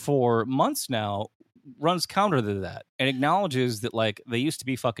for months now runs counter to that and acknowledges that like they used to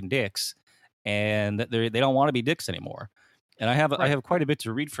be fucking dicks and that they don't want to be dicks anymore. And I have quite a bit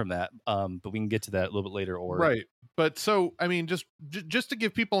to read from that, but we can get to that a little bit later. Right. But so, I mean, just to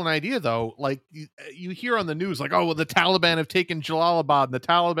give people an idea, though, like you hear on the news, like, oh, well, the Taliban have taken Jalalabad and the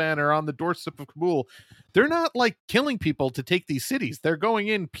Taliban are on the doorstep of Kabul. They're not like killing people to take these cities. They're going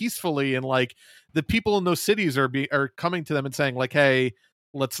in peacefully, and like the people in those cities are coming to them and saying like, hey,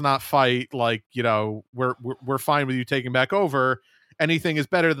 let's not fight. Like, we're fine with you taking back over. Anything is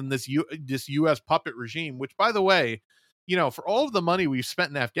better than this U.S. puppet regime, which, by the way, for all of the money we've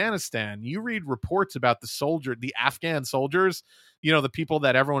spent in Afghanistan, you read reports about the Afghan soldiers, the people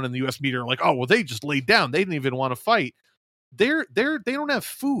that everyone in the U.S. media are like, oh, well, they just laid down. They didn't even want to fight. They don't have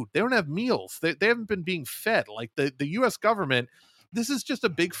food. They don't have meals. They haven't been being fed. Like the U.S. government, this is just a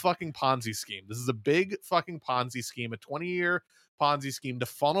big fucking Ponzi scheme. This is a big fucking Ponzi scheme, a 20-year Ponzi scheme to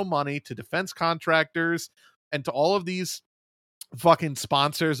funnel money to defense contractors and to all of these fucking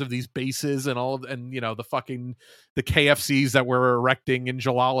sponsors of these bases and all of, and the KFCs that we're erecting in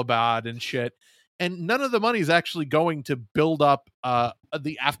Jalalabad and shit. And none of the money is actually going to build up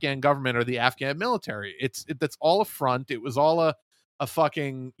the Afghan government or the Afghan military. That's all a front. It was all a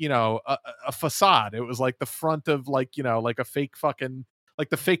fucking, a facade. It was like the front of like a fake fucking, like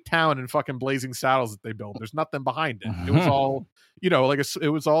the fake town in fucking Blazing Saddles that they built. There's nothing behind it. It was all, it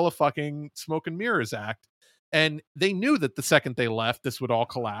was all a fucking smoke and mirrors act. And they knew that the second they left, this would all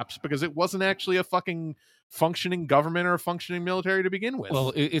collapse because it wasn't actually a fucking functioning government or a functioning military to begin with.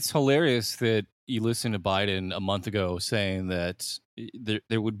 Well, it's hilarious that you listened to Biden a month ago saying that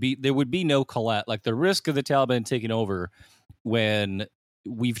there would be no collapse, like the risk of the Taliban taking over when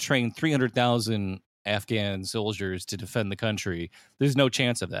we've trained 300,000 Afghan soldiers to defend the country. There's no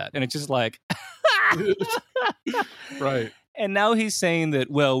chance of that. And it's just like, right. And now he's saying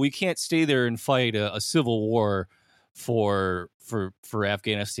that, well, we can't stay there and fight a civil war for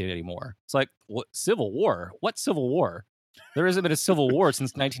Afghanistan anymore. It's like, what civil war? What civil war? There hasn't been a civil war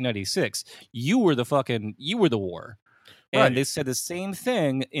since 1996. You were the war. And right. They said the same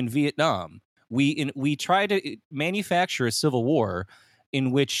thing in Vietnam. We tried to manufacture a civil war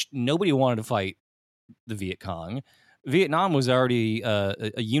in which nobody wanted to fight the Viet Cong. Vietnam was already a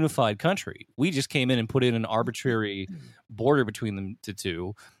unified country. We just came in and put in an arbitrary border between the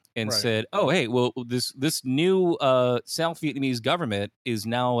two and said, oh, hey, well, this new South Vietnamese government is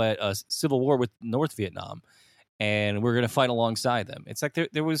now at a civil war with North Vietnam, and we're going to fight alongside them. It's like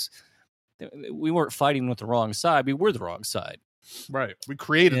we weren't fighting with the wrong side. We were the wrong side. Right. We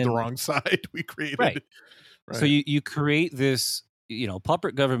created the wrong side. We created. Right. So you create this,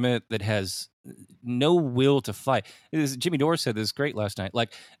 puppet government that has no will to fight. Jimmy Dore said this great last night.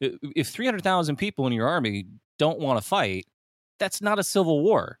 Like, if 300,000 people in your army don't want to fight, that's not a civil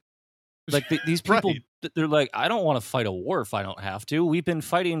war. Like these people, they're like, I don't want to fight a war if I don't have to. We've been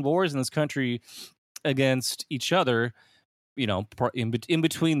fighting wars in this country against each other. In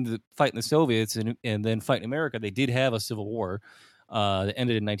between the fighting the Soviets and then fighting America, they did have a civil war that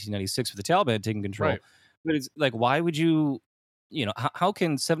ended in 1996 with the Taliban taking control. Right. But it's like, why would you? How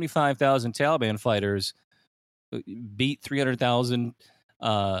can 75,000 Taliban fighters beat 300,000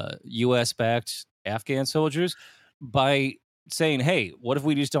 U.S.-backed Afghan soldiers by saying, hey, what if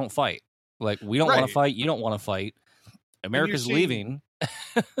we just don't fight? Like, we don't want to fight. You don't want to fight. America's leaving.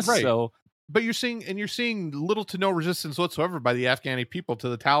 Right. So, but you're seeing little to no resistance whatsoever by the Afghani people to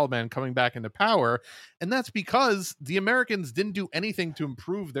the Taliban coming back into power. And that's because the Americans didn't do anything to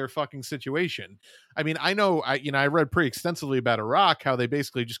improve their fucking situation. I mean, I read pretty extensively about Iraq, how they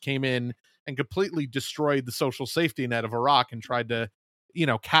basically just came in and completely destroyed the social safety net of Iraq and tried to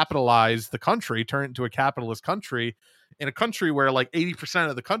capitalize the country, turn it into a capitalist country, in a country where like 80%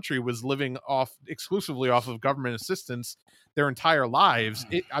 of the country was living exclusively off of government assistance their entire lives.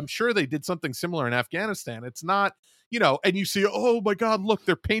 I'm sure they did something similar in Afghanistan. It's not, and you see, oh my God, look,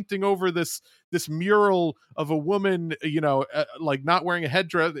 they're painting over this mural of a woman, like not wearing a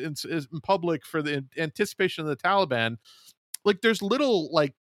headdress in public for the anticipation of the Taliban. Like there's little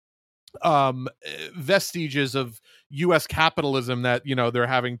like vestiges of US capitalism that they're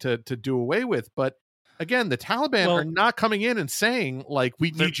having to do away with. But again, the Taliban are not coming in and saying like,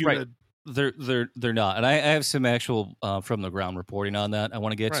 we need you to. They're not, and I have some actual from the ground reporting on that I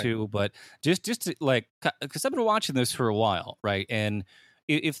want to get to, but just to, like, because I've been watching this for a while, right? And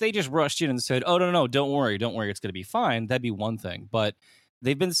if they just rushed in and said, "Oh no, don't worry, it's going to be fine," that'd be one thing. But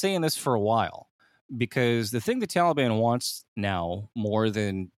they've been saying this for a while, because the thing the Taliban wants now more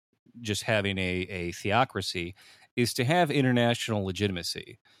than just having a theocracy is to have international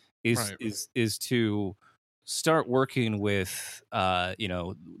legitimacy, is to start working with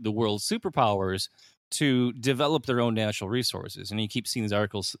the world's superpowers to develop their own natural resources. And you keep seeing these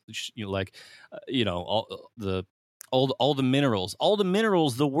articles, all the minerals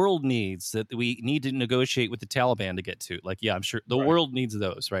the world needs that we need to negotiate with the Taliban to get to. Like, yeah, I'm sure the world needs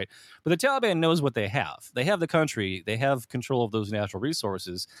those, right? But the Taliban knows what they have. They have the country. They have control of those natural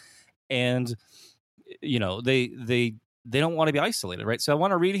resources, and they don't want to be isolated, right? So I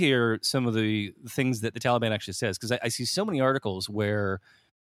want to read here some of the things that the Taliban actually says, because I see so many articles where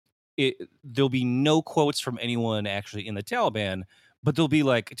there'll be no quotes from anyone actually in the Taliban, but there'll be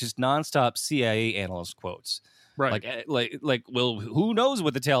like just nonstop CIA analyst quotes. Right. Like, well, who knows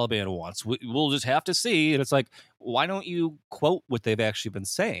what the Taliban wants? We'll just have to see. And it's like, why don't you quote what they've actually been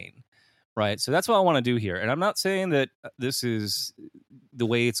saying? Right. So that's what I want to do here. And I'm not saying that this is the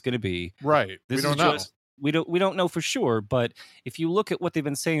way it's going to be. Right. This we don't know. We don't know for sure. But if you look at what they've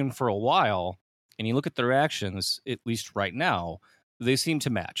been saying for a while and you look at their actions, at least right now, they seem to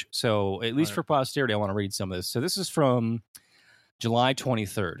match. So at least for posterity, I want to read some of this. So this is from July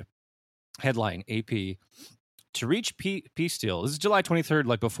 23rd. Headline, AP. To reach peace deal. This is July 23rd,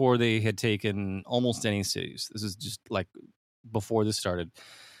 like before they had taken almost any cities. This is just like before this started.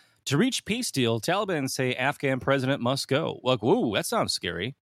 To reach peace deal, Taliban say Afghan president must go. Like, whoa, that sounds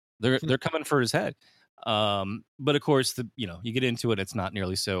scary. They're coming for his head. But of course, you get into it, it's not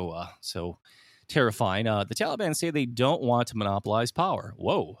nearly so terrifying. The Taliban say they don't want to monopolize power.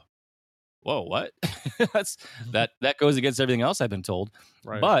 Whoa, what? that goes against everything else I've been told.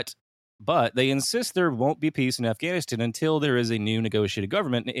 Right. But they insist there won't be peace in Afghanistan until there is a new negotiated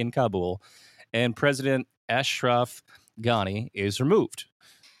government in Kabul, and President Ashraf Ghani is removed.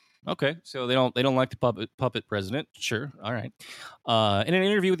 Okay, so they don't like the puppet president. Sure, all right. In an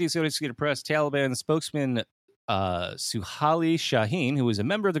interview with the Associated Press, Taliban spokesman Suhaili Shaheen, who is a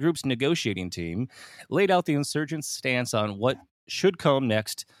member of the group's negotiating team, laid out the insurgents' stance on what should come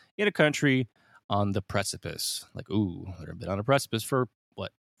next in a country on the precipice. Like, ooh, they've been on a precipice for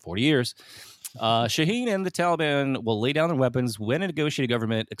 40 years. Shaheen and the Taliban will lay down their weapons when a negotiated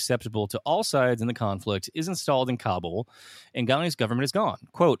government acceptable to all sides in the conflict is installed in Kabul and Ghani's government is gone.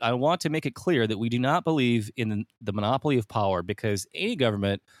 Quote, I want to make it clear that we do not believe in the monopoly of power, because any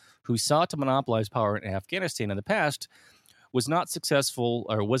government who sought to monopolize power in Afghanistan in the past was not a successful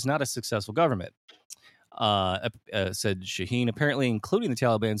government, said Shaheen, apparently including the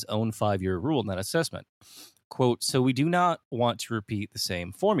Taliban's own 5-year rule in that assessment. Quote, so we do not want to repeat the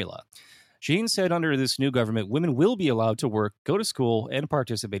same formula. Shaheen said under this new government, women will be allowed to work, go to school, and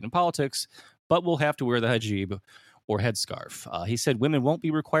participate in politics, but will have to wear the hijab or headscarf. He said women won't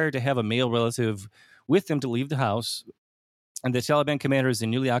be required to have a male relative with them to leave the house. And the Taliban commanders in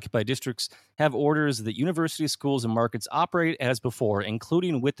newly occupied districts have orders that universities, schools, and markets operate as before,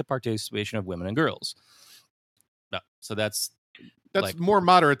 including with the participation of women and girls. So that's more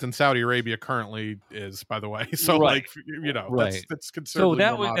moderate than Saudi Arabia currently is, by the way. So, that's considerably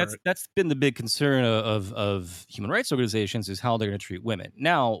more moderate. That's been the big concern of human rights organizations, is how they're going to treat women.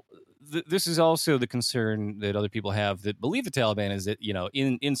 Now, this is also the concern that other people have that believe the Taliban, is that,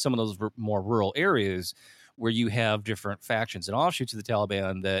 in some of those more rural areas where you have different factions and offshoots of the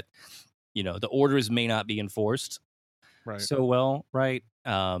Taliban, that, the orders may not be enforced so well, right?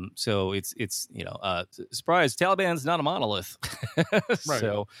 So it's surprise, Taliban's not a monolith.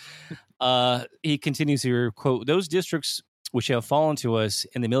 So he continues here, quote, those districts which have fallen to us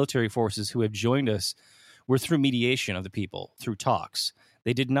and the military forces who have joined us were through mediation of the people, through talks.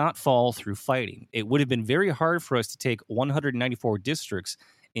 They did not fall through fighting. It would have been very hard for us to take 194 districts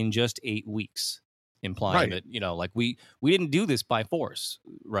in just 8 weeks, implying that, we didn't do this by force,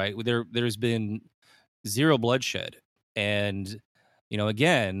 right? There's been zero bloodshed. And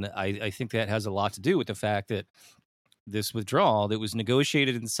again, I think that has a lot to do with the fact that this withdrawal that was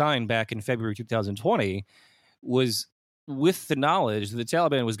negotiated and signed back in February 2020 was with the knowledge that the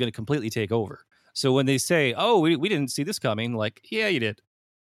Taliban was going to completely take over. So when they say, "Oh, we didn't see this coming," like, yeah, you did.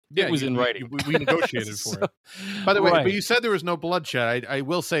 Yeah, It was in writing. We negotiated for it. By the way, right. but you said there was no bloodshed. I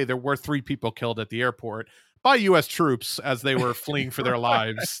will say there were 3 people killed at the airport by U.S. troops as they were fleeing for their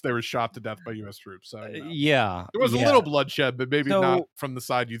lives. They were shot to death by U.S. troops. So yeah, there was a little bloodshed, but maybe not from the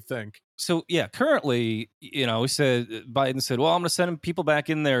side you'd think. So yeah, currently, Biden said, "Well, I'm going to send people back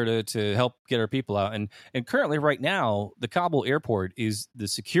in there to help get our people out." And currently, right now, the Kabul airport the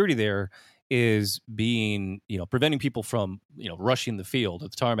security there is being, preventing people from, rushing the field, the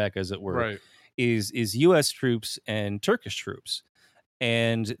tarmac, as it were, right. is U.S. troops and Turkish troops,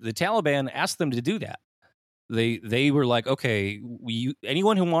 and the Taliban asked them to do that. They were like, "Okay,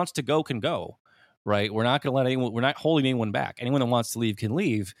 anyone who wants to go can go, right? We're not going to let anyone. We're not holding anyone back. Anyone that wants to leave can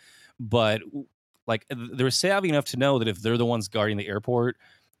leave." But like, they're savvy enough to know that if they're the ones guarding the airport,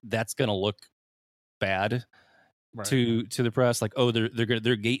 that's going to look bad to the press. Like, oh, they're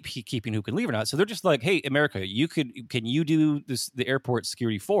gatekeeping who can leave or not. So they're just like, hey, America, can you do the airport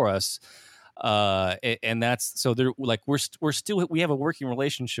security for us? And that's so they're like, we have a working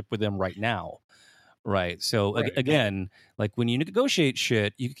relationship with them right now, right? So again, like when you negotiate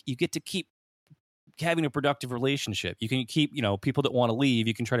shit, you get to keep having a productive relationship. You can keep, people that want to leave,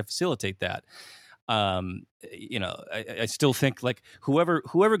 you can try to facilitate that. I still think like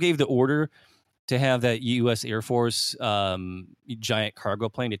whoever gave the order to have that U.S. Air Force giant cargo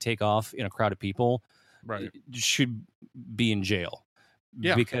plane to take off in a crowd of people should be in jail.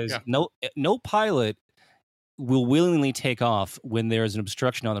 Because no pilot will willingly take off when there's an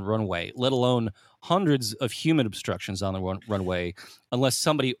obstruction on the runway, let alone hundreds of human obstructions on the runway, unless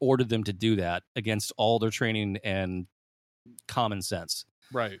somebody ordered them to do that against all their training and common sense.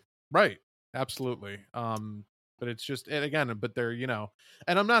 Right. Absolutely. But it's just, and again, but they're,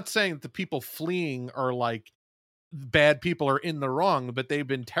 and I'm not saying that the people fleeing are like bad people are in the wrong, but they've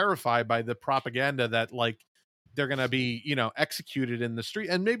been terrified by the propaganda that like they're going to be, executed in the street.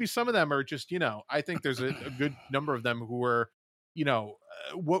 And maybe some of them are just, I think there's a good number of them who are,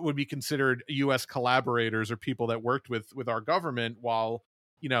 what would be considered U.S. collaborators or people that worked with our government while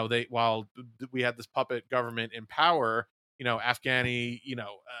we had this puppet government in power, Afghani,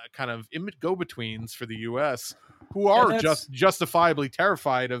 kind of go-betweens for the U.S. who are just justifiably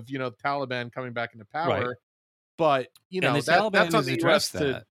terrified of, the Taliban coming back into power. Right. But, that's on the U.S.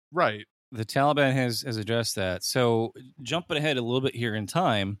 Right. The Taliban has addressed that. So jumping ahead a little bit here in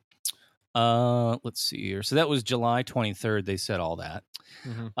time, let's see here. So that was July 23rd. They said all that.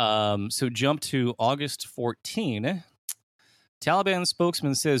 Mm-hmm. So jump to August 14. Taliban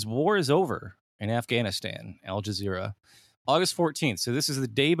spokesman says war is over in Afghanistan. Al Jazeera. August 14th. So this is the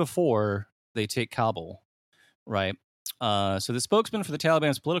day before they take Kabul, right? So the spokesman for the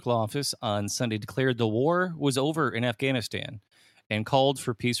Taliban's political office on Sunday declared the war was over in Afghanistan and called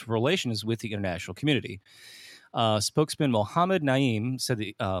for peaceful relations with the international community. Spokesman Mohammed Naeem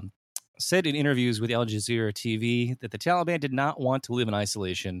said in interviews with Al Jazeera TV that the Taliban did not want to live in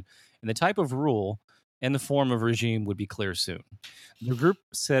isolation, and the type of rule and the form of regime would be clear soon. The group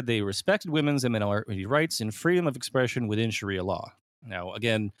said they respected women's and minority rights and freedom of expression within Sharia law. Now,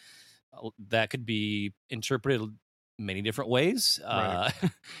 again, that could be interpreted many different ways. Right.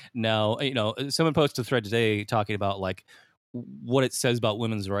 Now, someone posted a thread today talking about like what it says about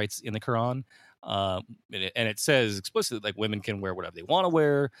women's rights in the Quran. And it says explicitly like women can wear whatever they want to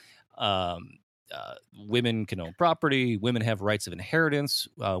wear. Women can own property. Women have rights of inheritance.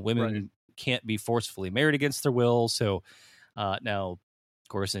 Women can't be forcefully married against their will. So now, of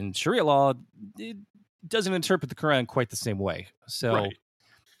course, in Sharia law, it doesn't interpret the Quran quite the same way. So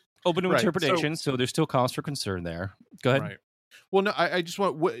open to interpretation. So there's still cause for concern there. Go ahead. Right. Well, no, I just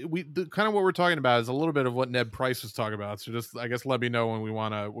want kind of what we're talking about is a little bit of what Ned Price was talking about. So just, I guess, let me know when we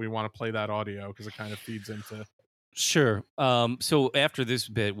want to play that audio because it kind of feeds into. Sure. So after this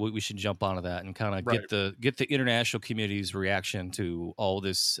bit, we should jump onto that and kind of get the international community's reaction to all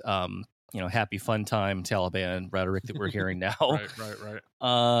this, happy fun time Taliban rhetoric that we're hearing now. Right.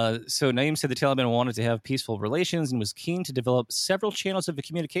 So Naeem said the Taliban wanted to have peaceful relations and was keen to develop several channels of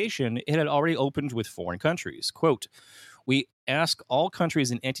communication it had already opened with foreign countries. Quote, "We ask all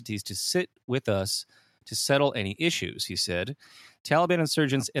countries and entities to sit with us to settle any issues," he said. Taliban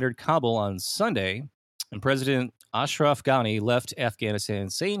insurgents entered Kabul on Sunday, and President Ashraf Ghani left Afghanistan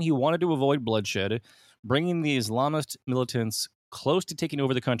saying he wanted to avoid bloodshed, bringing the Islamist militants close to taking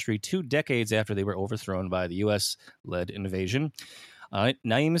over the country 2 decades after they were overthrown by the U.S.-led invasion.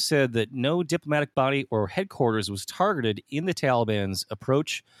 Naeem said that no diplomatic body or headquarters was targeted in the Taliban's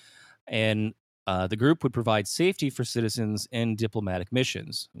approach, and the group would provide safety for citizens and diplomatic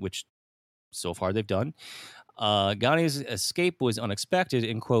missions, which so far they've done. Ghani's escape was unexpected,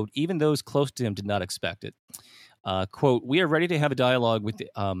 and, quote, even those close to him did not expect it. Quote, we are ready to have a dialogue with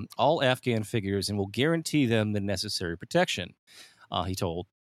all Afghan figures and will guarantee them the necessary protection, he told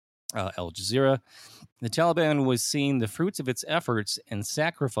Al Jazeera. The Taliban was seeing the fruits of its efforts and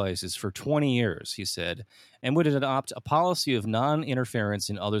sacrifices for 20 years, he said, and would adopt a policy of non-interference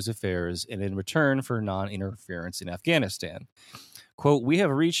in others' affairs and in return for non-interference in Afghanistan. Quote, we have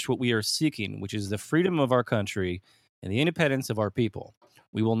reached what we are seeking, which is the freedom of our country and the independence of our people.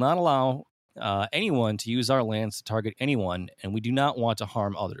 We will not allow anyone to use our lands to target anyone, and we do not want to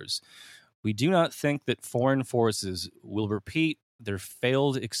harm others. We do not think that foreign forces will repeat their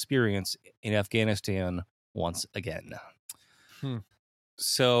failed experience in Afghanistan once again.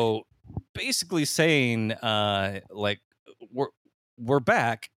 So basically saying, like, we're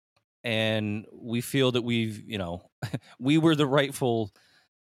back, and we feel that we've, we were the rightful,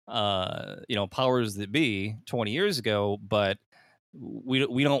 powers that be 20 years ago, but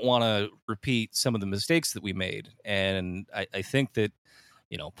we don't want to repeat some of the mistakes that we made. And I think that,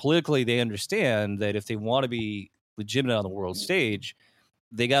 politically they understand that if they want to be legitimate on the world stage,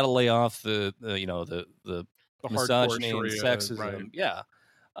 they got to lay off the misogyny and sexism. Right. Yeah.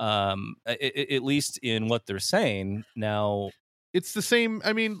 At least in what they're saying now. It's the same.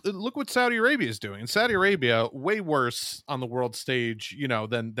 I mean, look what Saudi Arabia is doing. Saudi Arabia, way worse on the world stage,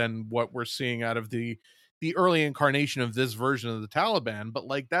 than what we're seeing out of the early incarnation of this version of the Taliban. But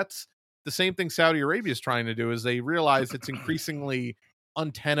like, that's the same thing Saudi Arabia is trying to do, is they realize it's increasingly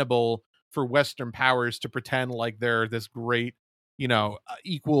untenable for Western powers to pretend like they're this great,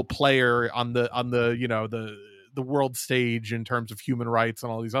 equal player on the world stage in terms of human rights and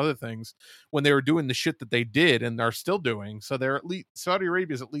all these other things, when they were doing the shit that they did and are still doing. So they're, at least Saudi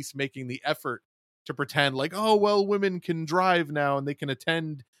Arabia is at least making the effort to pretend like, oh, well, women can drive now and they can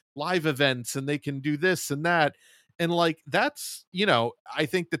attend live events and they can do this and that. And like, that's, I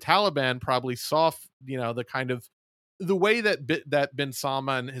think the Taliban probably saw, the kind of the way that bin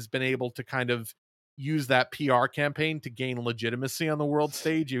Salman has been able to kind of use that PR campaign to gain legitimacy on the world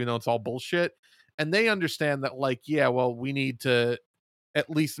stage, even though it's all bullshit. And they understand that, like, yeah, well, we need to at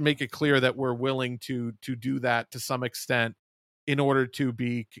least make it clear that we're willing to do that to some extent in order to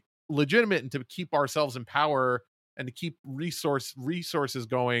be legitimate and to keep ourselves in power and to keep resources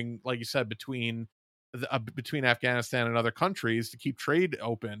going, like you said, between Afghanistan and other countries, to keep trade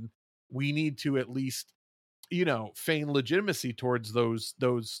open. We need to at least, feign legitimacy towards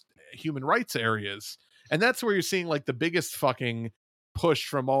those human rights areas. And that's where you're seeing like the biggest fucking push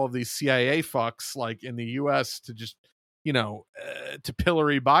from all of these CIA fucks, like in the US, to just, to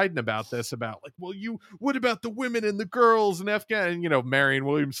pillory Biden about this, about like, well, what about the women and the girls in Afghanistan? Marianne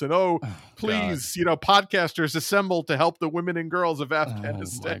Williamson, please, God. Podcasters assemble to help the women and girls of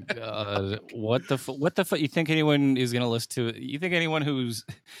Afghanistan. Oh my God. What the fuck? You think anyone is going to listen to it? You think anyone who's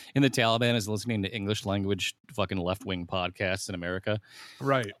in the Taliban is listening to English language fucking left-wing podcasts in America?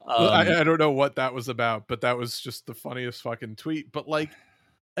 Right. I don't know what that was about, but that was just the funniest fucking tweet. But like,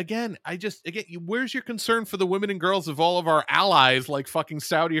 again, where's your concern for the women and girls of all of our allies, like fucking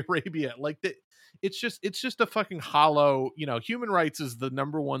Saudi Arabia? Like, it's just a fucking hollow, human rights is the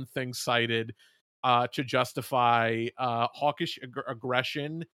number one thing cited to justify hawkish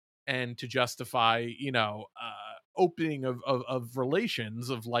aggression and to justify, opening of relations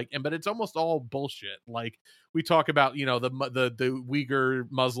of like, but it's almost all bullshit. Like, we talk about, the Uyghur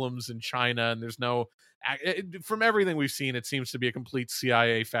Muslims in China, and there's no, from everything we've seen, it seems to be a complete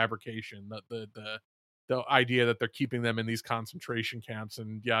CIA fabrication, the idea that they're keeping them in these concentration camps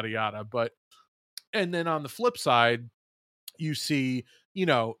and yada yada. But, and then on the flip side, you see,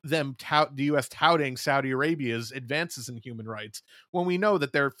 them the U.S. touting Saudi Arabia's advances in human rights, when we know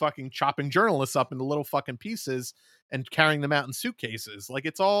that they're fucking chopping journalists up into little fucking pieces and carrying them out in suitcases. Like,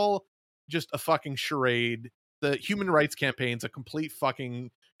 it's all just a fucking charade. The Human Rights Campaign's a complete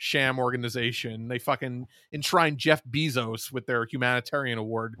fucking sham organization. They fucking enshrined Jeff Bezos with their humanitarian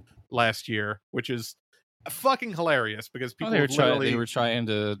award last year, which is fucking hilarious because people they were trying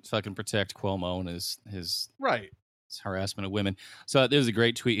to fucking protect Cuomo and his right. harassment of women. So there's a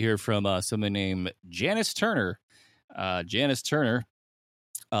great tweet here from someone named Janice Turner. Janice Turner,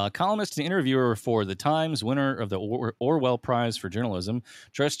 columnist and interviewer for The Times, winner of the Orwell Prize for Journalism,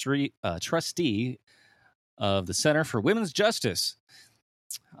 trustee of the Center for Women's Justice,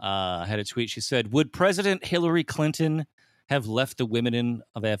 had a tweet. She said, would President Hillary Clinton have left the women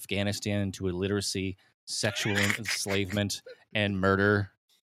of Afghanistan to illiteracy, sexual enslavement, and murder.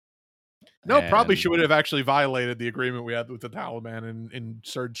 No, probably And she would have actually violated the agreement we had with the Taliban and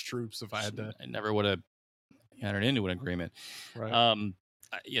surge troops if I had to. I never would have entered into an agreement. Right.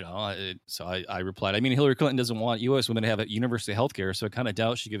 So I replied, I mean, Hillary Clinton doesn't want U.S. women to have universal health care, so I kind of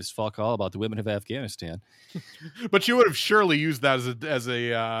doubt she gives fuck all about the women of Afghanistan. But she would have surely used that as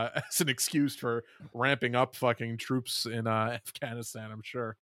an excuse for ramping up fucking troops in Afghanistan, I'm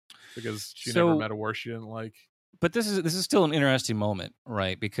sure, because she never met a war she didn't like. But this is still an interesting moment,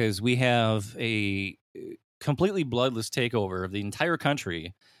 right? Because we have a completely bloodless takeover of the entire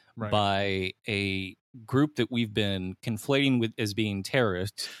country by a group that we've been conflating with as being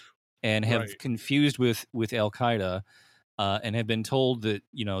terrorists and have confused with Al Qaeda, and have been told that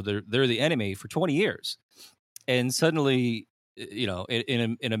they're the enemy for 20 years, and suddenly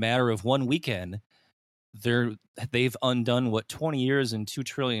in a matter of one weekend they've undone what 20 years and $2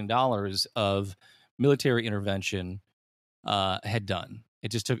 trillion of military intervention had done.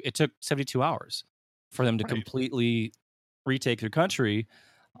 It took 72 hours for them to completely retake their country.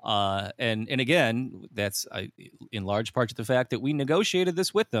 And again, that's in large part to the fact that we negotiated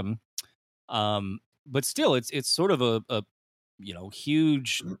this with them. But still, it's sort of a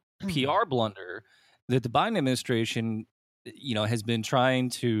huge PR blunder that the Biden administration, has been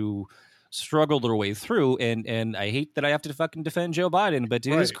trying to struggle their way through. And I hate that I have to fucking defend Joe Biden, but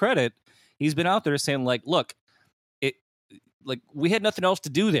to his credit, he's been out there saying look, we had nothing else to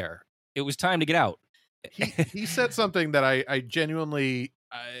do there. It was time to get out. He said something that I genuinely,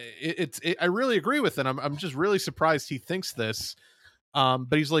 I really agree with, and I'm just really surprised he thinks this.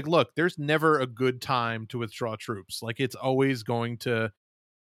 But he's like, look, there's never a good time to withdraw troops. Like, it's always going to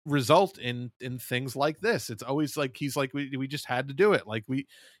result in things like this. It's always like, he's like, we just had to do it. Like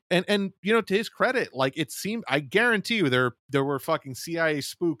and to his credit, like, it seemed, I guarantee you there were fucking CIA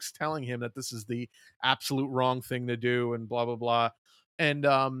spooks telling him that this is the absolute wrong thing to do and blah blah blah.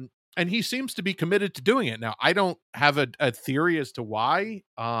 And he seems to be committed to doing it. Now, I don't have a theory as to why.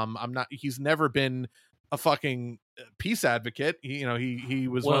 He's never been a fucking peace advocate. He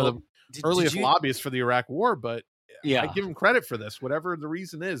was one of the earliest lobbyists for the Iraq war, but I give him credit for this. Whatever the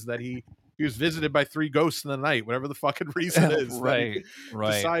reason is that he was visited by 3 ghosts in the night, whatever the fucking reason is, right.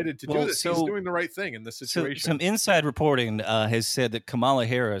 Decided to do this. He's doing the right thing in this situation. Some inside reporting has said that Kamala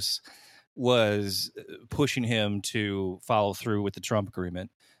Harris was pushing him to follow through with the Trump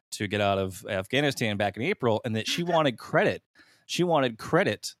agreement to get out of Afghanistan back in April, and that she wanted credit. She wanted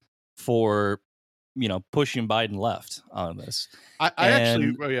credit for pushing Biden left on this.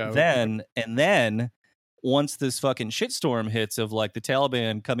 Then once this fucking shitstorm hits of the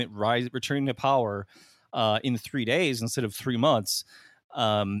Taliban returning to power in 3 days instead of 3 months,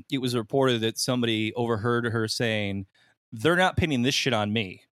 it was reported that somebody overheard her saying, "They're not pinning this shit on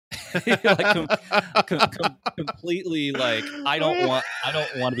me." Completely I don't want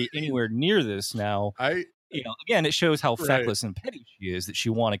to be anywhere near this now. Again, it shows how feckless and petty she is, that she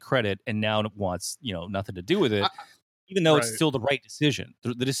wanted credit and now wants nothing to do with it. Even though it's still the right decision.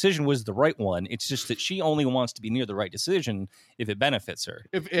 The decision was the right one. It's just that she only wants to be near the right decision if it benefits her.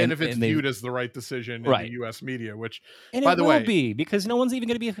 If it's viewed as the right decision in the U.S. media, which, by the way... way... will be, because no one's even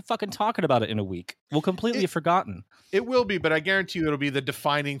going to be fucking talking about it in a week. We'll completely have forgotten. It will be, but I guarantee you it'll be the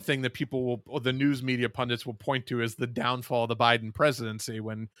defining thing that the news media pundits will point to as the downfall of the Biden presidency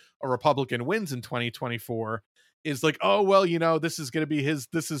when a Republican wins in 2024. Is like, oh, well, this is going to be his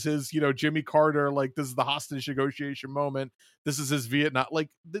Jimmy Carter, this is the hostage negotiation moment. This is his Vietnam,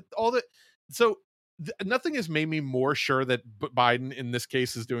 nothing has made me more sure that Biden in this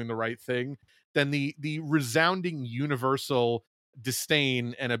case is doing the right thing than the resounding universal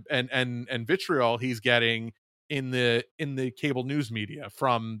disdain and vitriol he's getting in the cable news media,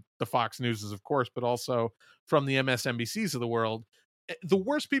 from the Fox Newses, of course, but also from the MSNBCs of the world. The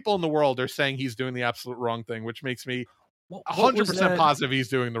worst people in the world are saying he's doing the absolute wrong thing, which makes me 100% positive he's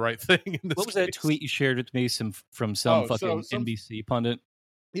doing the right thing. In this what was that tweet you shared with me from some NBC pundit?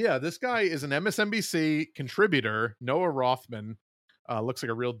 Yeah, this guy is an MSNBC contributor, Noah Rothman. Looks like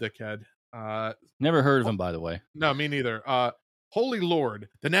a real dickhead. Never heard of him, by the way. No, me neither. Holy Lord,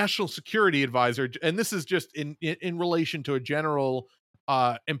 the National Security Advisor, and this is just in relation to a general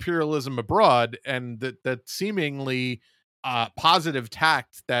imperialism abroad, and that seemingly positive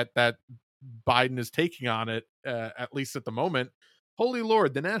tact that Biden is taking on it, at least at the moment. Holy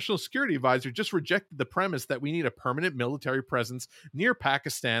Lord, the National Security Advisor just rejected the premise that we need a permanent military presence near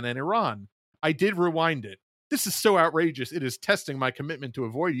Pakistan and Iran. I did rewind it. This is so outrageous. It is testing my commitment to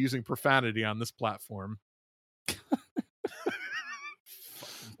avoid using profanity on this platform.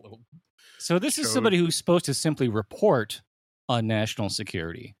 So this is somebody who's supposed to simply report on national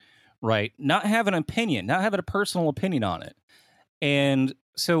security, right? Not have an opinion, not having a personal opinion on it. And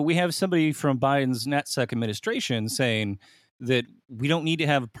so we have somebody from Biden's NatSec administration saying that we don't need to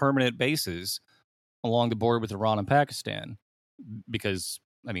have permanent bases along the border with Iran and Pakistan because,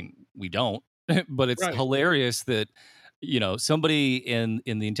 I mean, we don't. But it's Right. hilarious that, somebody in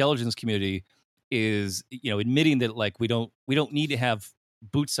the intelligence community is, admitting that like we don't need to have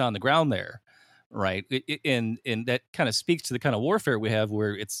boots on the ground there. Right. And that kind of speaks to the kind of warfare we have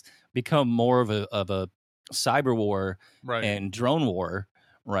where it's become more of a cyber war Right. and drone war.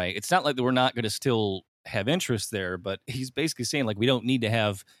 Right. It's not like that we're not going to still have interest there, but he's basically saying like we don't need to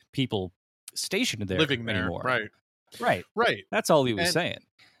have people stationed there Living there. anymore. Right. That's all he was saying.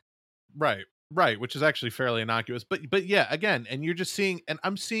 Right, which is actually fairly innocuous, but yeah, again, and you're just seeing, and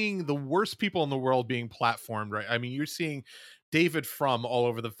I'm seeing the worst people in the world being platformed, right? I mean, you're seeing David Frum all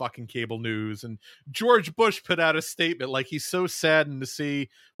over the fucking cable news, and George Bush put out a statement like he's so saddened to see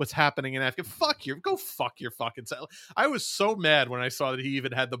what's happening in Afghanistan. Go fuck your fucking self. I was so mad when I saw that he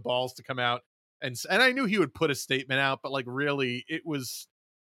even had the balls to come out, and I knew he would put a statement out, but like really, it was.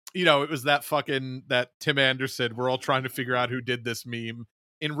 It was that Tim Anderson, we're all trying to figure out who did this meme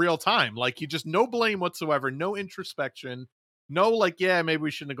in real time. Like, you just no blame whatsoever, no introspection, no like, yeah, maybe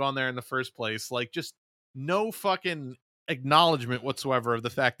we shouldn't have gone there in the first place. Like, just no fucking acknowledgement whatsoever of the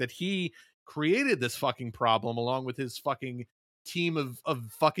fact that he created this fucking problem along with his fucking team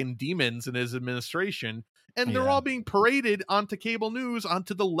of fucking demons in his administration. And they're all being paraded onto cable news,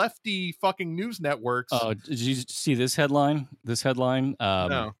 onto the lefty fucking news networks. Did you see this headline?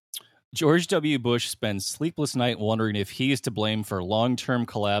 No. George W. Bush spends sleepless night wondering if he is to blame for long-term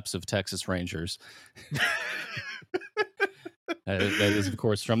collapse of Texas Rangers. That is, of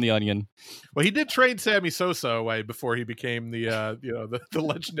course, from The Onion. Well, he did trade Sammy Sosa away before he became the the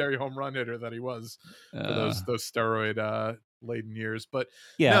legendary home run hitter that he was for those steroid laden years. But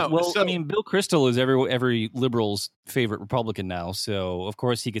yeah, no, I mean, Bill Kristol is every liberal's favorite Republican now, so of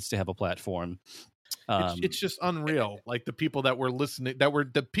course he gets to have a platform. It's just unreal. Like the people that were listening, that were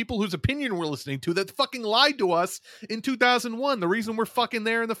the people whose opinion we're listening to, that fucking lied to us in 2001. The reason we're fucking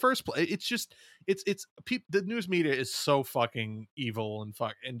there in the first place. It's just, the news media is so fucking evil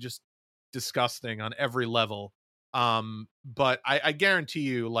and just disgusting on every level. But I guarantee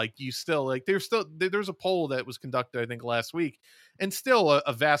you, like, you still like there's a poll that was conducted, I think, last week, and still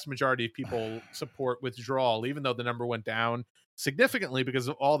a vast majority of people support withdrawal, even though the number went down significantly because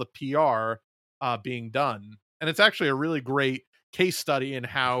of all the PR being done. And it's actually a really great case study in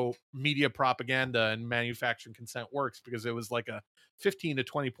how media propaganda and manufacturing consent works, because it was like a 15 to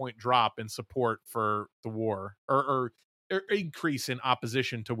 20 point drop in support for the war, or increase in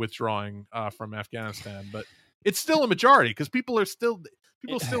opposition to withdrawing from Afghanistan. But it's still a majority because people still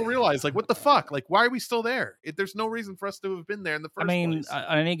realize, like, what the fuck, like, why are we still there? There's no reason for us to have been there in the first place.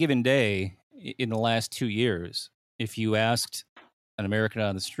 On any given day in the last 2 years, if you asked an American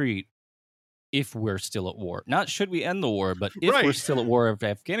on the street if we're still at war, not should we end the war, but if we're still at war with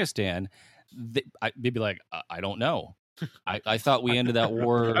Afghanistan, they'd be like, I don't know. I thought we ended that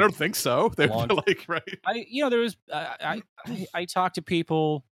war. I don't think so. They're like, right. I talked to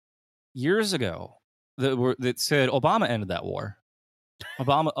people years ago that said Obama ended that war.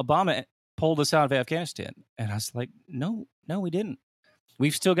 Obama pulled us out of Afghanistan. And I was like, no, we didn't.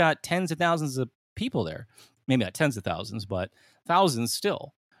 We've still got tens of thousands of people there. Maybe not tens of thousands, but thousands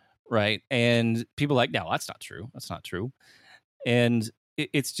still. Right. And people are like, no, that's not true. That's not true. And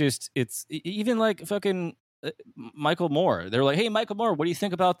it's even like fucking Michael Moore. They're like, hey, Michael Moore, what do you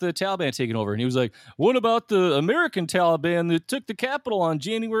think about the Taliban taking over? And he was like, what about the American Taliban that took the Capitol on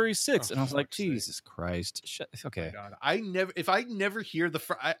January 6th? And I was like, Jesus Christ. Okay. Oh, God. If I never hear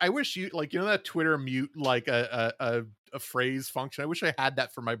I wish you, like, that Twitter mute, like a phrase function. I wish I had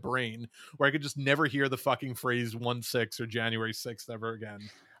that for my brain where I could just never hear the fucking phrase 1/6 or January 6th ever again.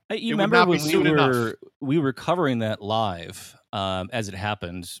 You remember when we were covering that live as it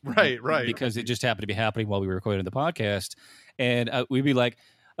happened, right? Because it just happened to be happening while we were recording the podcast, and we'd be like,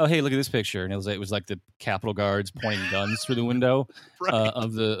 "Oh, hey, look at this picture," and it was like the Capitol guards pointing guns through the window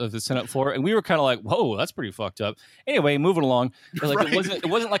of the Senate floor, and we were kind of like, "Whoa, that's pretty fucked up." Anyway, moving along, like it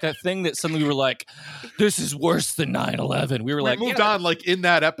wasn't like a thing that suddenly we were like, "This is worse than 9/11." We moved on, like in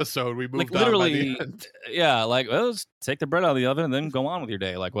that episode, we moved like, literally, on by the end. Yeah, like, well, let's take the bread out of the oven and then go on with your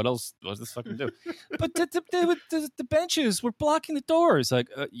day. Like, what else? What does this fucking do? But the benches were blocking the doors. Like,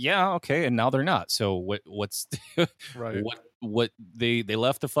 yeah, okay, and now they're not. So what's right? What they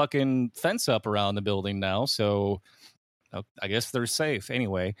left the fucking fence up around the building now, so I guess they're safe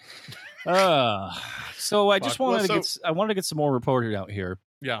anyway. So I just wanted to get some more reported out here.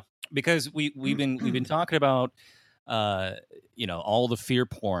 Yeah, because we've been talking about all the fear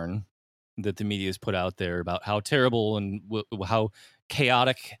porn that the media has put out there about how terrible and how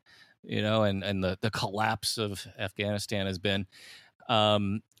chaotic, and the collapse of Afghanistan has been.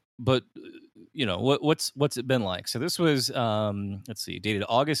 But what's it been like? So this was let's see, dated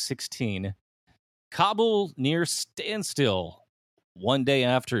August 16. Kabul near standstill 1 day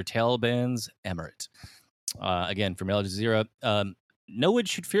after Taliban's emirate. Again, from Al Jazeera, no one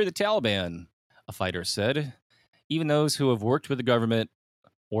should fear the Taliban, a fighter said, even those who have worked with the government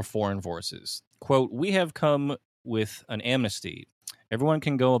or foreign forces. Quote, we have come with an amnesty. Everyone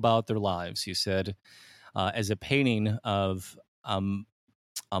can go about their lives, he said, as a painting of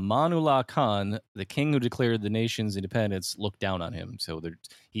Amanullah Khan, the king who declared the nation's independence, looked down on him. So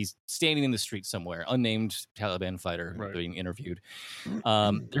he's standing in the street somewhere, unnamed Taliban fighter being interviewed.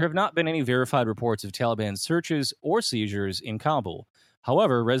 There have not been any verified reports of Taliban searches or seizures in Kabul.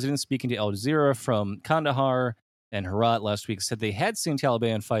 However, residents speaking to Al Jazeera from Kandahar and Herat last week said they had seen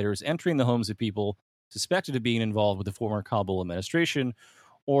Taliban fighters entering the homes of people suspected of being involved with the former Kabul administration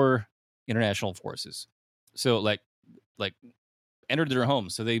or international forces. So, like entered their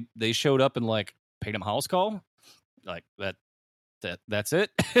homes. So they showed up and like paid them house call, like that's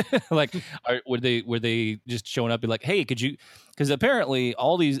it. Like, were they just showing up and be like, hey, could you? Because apparently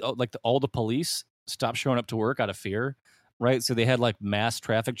all the police stopped showing up to work out of fear, right? So they had like mass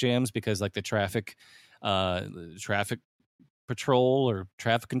traffic jams because like the traffic patrol or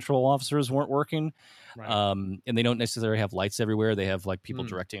traffic control officers weren't working. Right. And they don't necessarily have lights everywhere. They have like people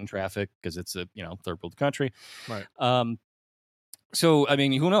directing traffic because it's a third world country. Right. So, I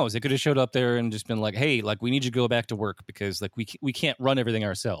mean, who knows? They could have showed up there and just been like, hey, like, we need you to go back to work because, like, we can't run everything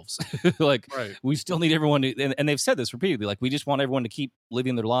ourselves. Like, we still need everyone to, and they've said this repeatedly, like, we just want everyone to keep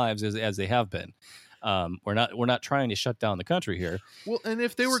living their lives as they have been. We're not trying to shut down the country here. Well, and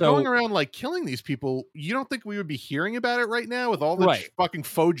if they were going around, like, killing these people, you don't think we would be hearing about it right now with all the fucking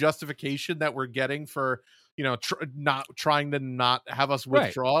faux justification that we're getting for, not trying to not have us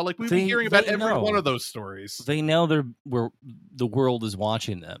withdraw? Like, we've been hearing about every one of those stories. They know the world is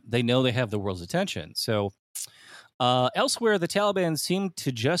watching them. They know they have the world's attention. So elsewhere, the Taliban seem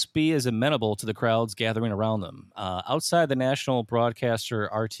to just be as amenable to the crowds gathering around them. Outside the national broadcaster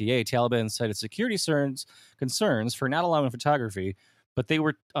RTA, Taliban cited security concerns for not allowing photography, but they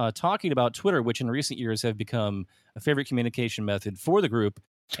were talking about Twitter, which in recent years have become a favorite communication method for the group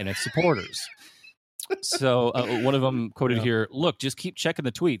and its supporters. So one of them quoted here, look, just keep checking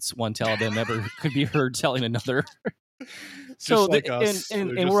the tweets. One Taliban member could be heard telling another. So like us.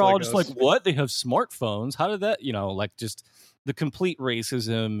 And we're all just like, what? They have smartphones. How did that, like just the complete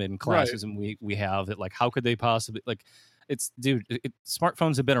racism and classism we have. That like, how could they possibly like? It's dude.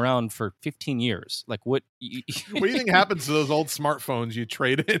 Smartphones have been around for 15 years. Like, what? What do you think happens to those old smartphones you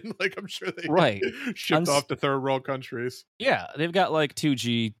trade in? Like, I'm sure they shipped off to third world countries. Yeah, they've got like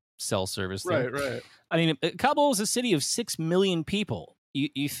 2G cell service. Right. I mean, Kabul is a city of 6 million people.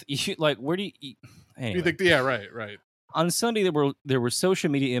 You like, where do you? Anyway. You think? Yeah, right. On Sunday, there were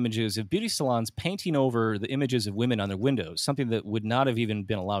social media images of beauty salons painting over the images of women on their windows, something that would not have even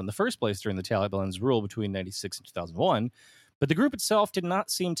been allowed in the first place during the Taliban's rule between 1996 and 2001. But the group itself did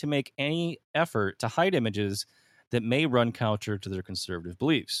not seem to make any effort to hide images that may run counter to their conservative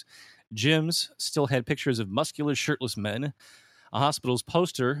beliefs. Gyms still had pictures of muscular, shirtless men. A hospital's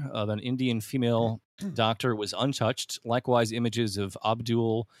poster of an Indian female doctor was untouched. Likewise, images of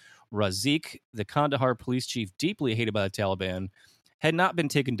Abdul Razik, the Kandahar police chief deeply hated by the Taliban, had not been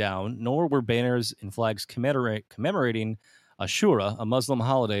taken down, nor were banners and flags commemorating Ashura, a Muslim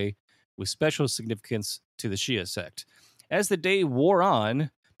holiday with special significance to the Shia sect. As the day wore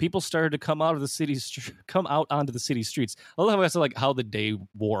on, people started to come out onto the city streets. I love how I said like how the day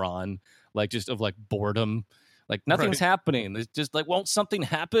wore on, like just of like boredom. Like nothing's happening. It's just like, won't something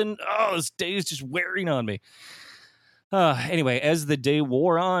happen? Oh, this day is just wearing on me. Anyway, as the day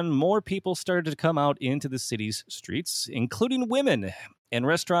wore on, more people started to come out into the city's streets, including women, and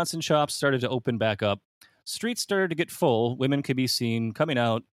restaurants and shops started to open back up. Streets started to get full. Women could be seen coming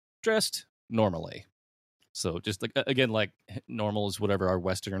out dressed normally. So just like, again, like normal is whatever our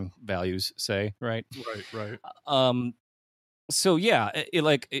Western values say, right? Right. So yeah,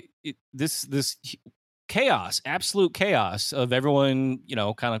 this chaos, absolute chaos of everyone,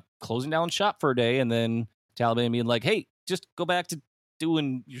 kind of closing down shop for a day, and then Taliban being like, hey, just go back to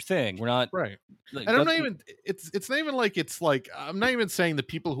doing your thing. We're not right. Like, and I'm not even. It's not even like it's like I'm not even saying the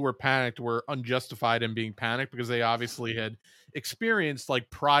people who were panicked were unjustified in being panicked because they obviously had experienced like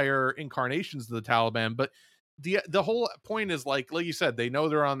prior incarnations of the Taliban. But the whole point is like you said, they know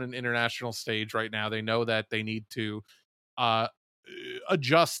they're on an international stage right now. They know that they need to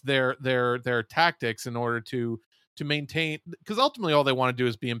adjust their tactics in order to to maintain, because ultimately all they want to do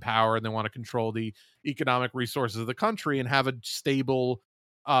is be in power, and they want to control the economic resources of the country and have a stable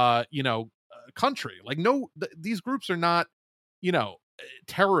country. Like, these groups are not,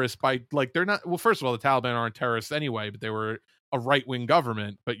 terrorists by, like, they're not, well, first of all, the Taliban aren't terrorists anyway, but they were a right-wing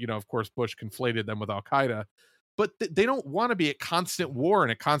government, but of course Bush conflated them with Al-Qaeda. But they don't want to be at constant war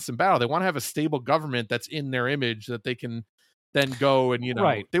and a constant battle. They want to have a stable government that's in their image that they can then go and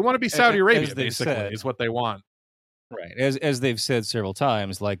Right. they want to be Saudi Arabia, As they've basically, said. is what they want. Right. As they've said several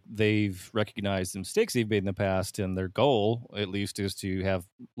times, like, they've recognized the mistakes they've made in the past, and their goal, at least, is to have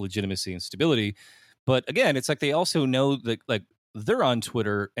legitimacy and stability. But again, it's like they also know that, like, they're on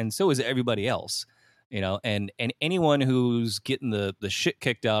Twitter, and so is everybody else. And anyone who's getting the shit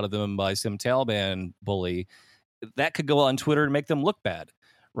kicked out of them by some Taliban bully, that could go on Twitter and make them look bad.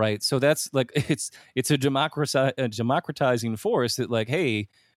 Right. So that's like, it's a democratizing force that, like, hey,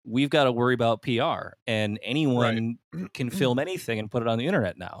 we've got to worry about PR, and anyone can film anything and put it on the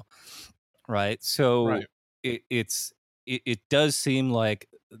internet now. Right. So it does seem like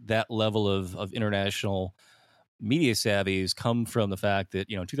that level of international media savvies come from the fact that,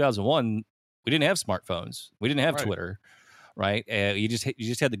 2001, we didn't have smartphones. We didn't have Twitter. Right. You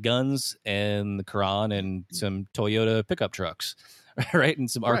just had the guns and the Quran and some Toyota pickup trucks. Right. And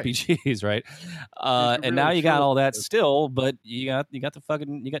some RPGs. Right. And now you got all that still, but you got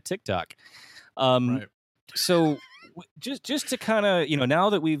TikTok. So just to kind of, now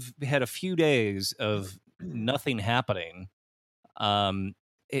that we've had a few days of nothing happening,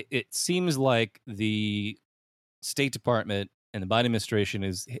 it seems like the State Department and the Biden administration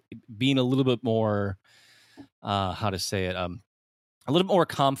is being a little bit more, how to say it, a little bit more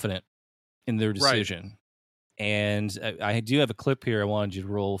confident in their decision. And I do have a clip here I wanted you to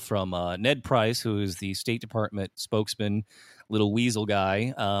roll from Ned Price, who is the State Department spokesman, little weasel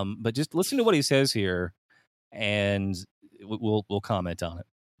guy. But just listen to what he says here, and we'll comment on it.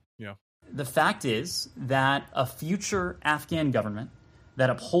 Yeah. The fact is that a future Afghan government that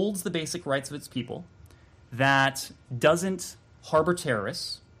upholds the basic rights of its people, that doesn't harbor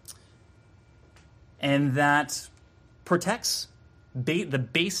terrorists, and that protects the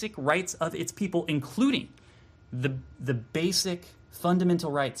basic rights of its people, including the basic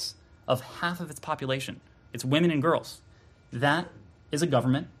fundamental rights of half of its population, its women and girls, that is a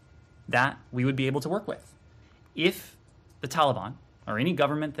government that we would be able to work with. If the Taliban, or any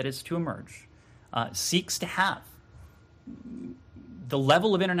government that is to emerge, seeks to have the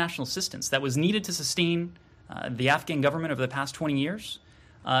level of international assistance that was needed to sustain the Afghan government over the past 20 years,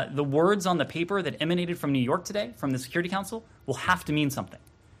 the words on the paper that emanated from New York today, from the Security Council, will have to mean something.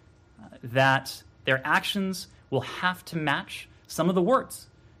 That their actions will have to match some of the words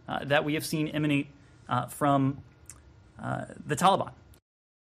that we have seen emanate from the Taliban.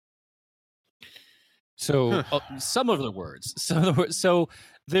 So some of the words. So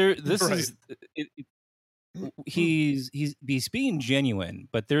there. This is. He's being genuine,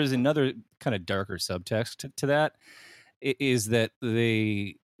 but there's another kind of darker subtext to that. Is that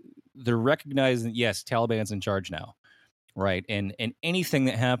they're recognizing, yes, Taliban's in charge now, right? And anything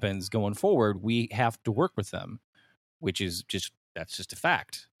that happens going forward, we have to work with them, which is that's just a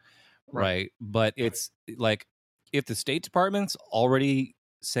fact, right? But it's like, if the State Department's already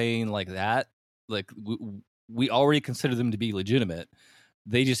saying like that, like we already consider them to be legitimate,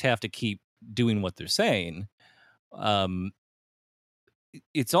 they just have to keep doing what they're saying.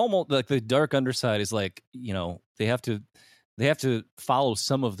 It's almost like the dark underside is like, they have to follow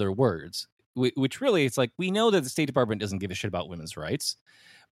some of their words, which really, it's like, we know that the State Department doesn't give a shit about women's rights,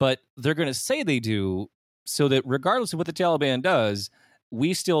 but they're going to say they do, so that regardless of what the Taliban does,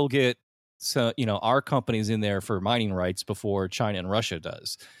 we still get our companies in there for mining rights before China and Russia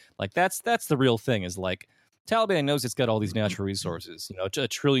does. Like, that's the real thing, is like, Taliban knows it's got all these natural resources, $1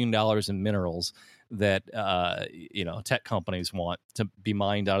 trillion in minerals that, tech companies want to be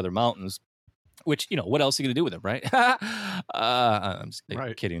mined out of their mountains, which, what else are you going to do with them, right? I'm just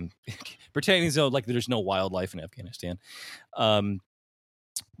kidding. Pretending as though, like, there's no wildlife in Afghanistan.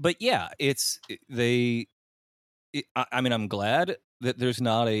 But yeah, I'm glad that there's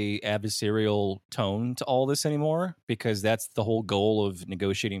not a adversarial tone to all this anymore, because that's the whole goal of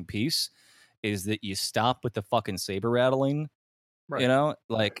negotiating peace, is that you stop with the fucking saber rattling.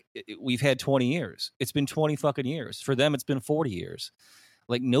 Like, we've had 20 years. It's been 20 fucking years. For them, it's been 40 years.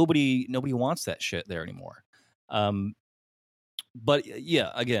 Like, nobody wants that shit there anymore. But yeah,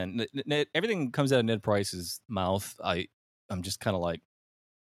 again, everything comes out of Ned Price's mouth. I'm just kind of like,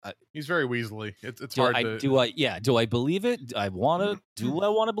 He's very weaselly. It's Do hard I to do I believe it? Do I want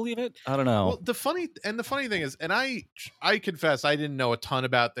to believe it? I don't know. Well, the funny thing is, and I confess I didn't know a ton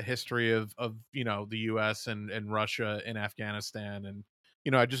about the history of the U.S. and Russia in Afghanistan, and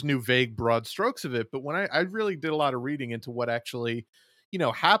I just knew vague broad strokes of it. But when I really did a lot of reading into what actually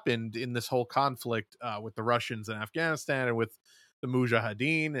happened in this whole conflict with the Russians in Afghanistan and with the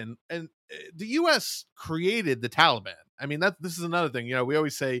Mujahideen, and the U.S. created the Taliban. I mean, this is another thing. We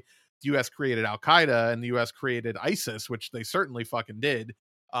always say the U.S. created Al Qaeda and the U.S. created ISIS, which they certainly fucking did,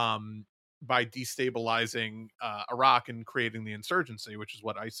 by destabilizing Iraq and creating the insurgency, which is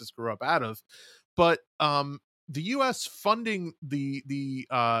what ISIS grew up out of. But the U.S. funding the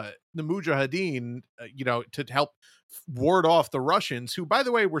Mujahideen, to help ward off the Russians, who, by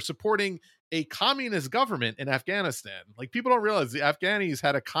the way, were supporting a communist government in Afghanistan. Like, people don't realize the Afghanis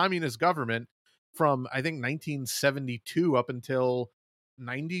had a communist government from, I think, 1972 up until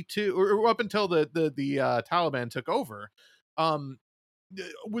 92, or up until the Taliban took over.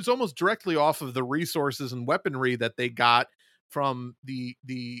 Was almost directly off of the resources and weaponry that they got from the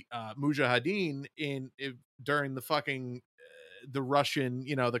Mujahideen during the fucking the Russian,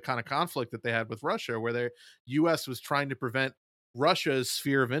 the kind of conflict that they had with Russia, where the U.S. was trying to prevent Russia's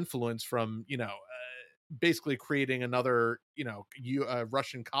sphere of influence from, basically creating another,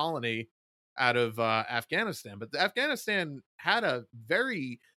 Russian colony out of Afghanistan. But Afghanistan had a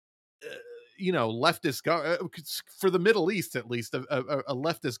very leftist for the Middle East, at least a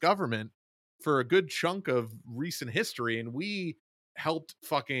leftist government for a good chunk of recent history, and we helped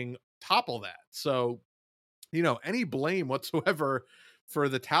fucking topple that. So any blame whatsoever for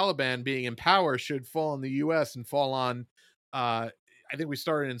the Taliban being in power should fall on the U.S. and fall on I think we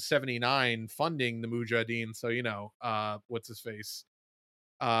started in 79 funding the Mujahideen, so what's his face,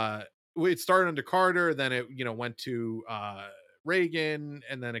 it started under Carter, then it went to Reagan,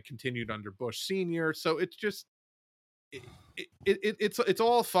 and then it continued under Bush Senior. So it's just it's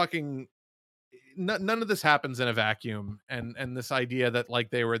all fucking, none of this happens in a vacuum, and this idea that like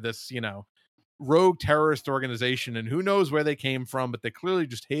they were this rogue terrorist organization and who knows where they came from, but they clearly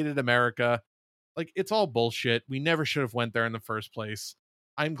just hated America. Like, it's all bullshit. We never should have went there in the first place.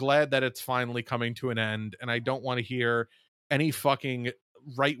 I'm glad that it's finally coming to an end, and I don't want to hear any fucking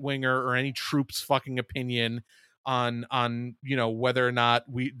right winger or any troops fucking opinion on whether or not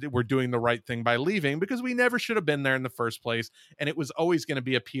we're doing the right thing by leaving, because we never should have been there in the first place, and it was always going to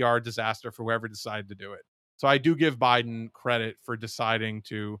be a PR disaster for whoever decided to do it. So I do give Biden credit for deciding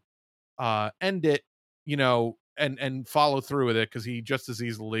to end it, and follow through with it, because he just as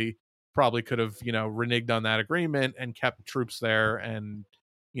easily probably could have reneged on that agreement and kept troops there and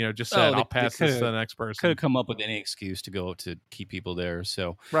just said, I'll pass this to the next person. Could have come up with any excuse to go to keep people there.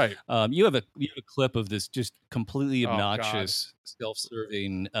 So right. You have a clip of this just completely obnoxious,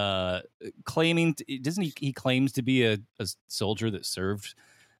 self-serving, claiming he claims to be a soldier that served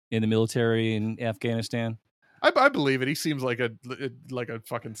in the military in Afghanistan. I believe it. He seems like a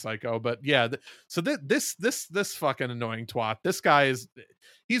fucking psycho, but yeah. So this fucking annoying twat. This guy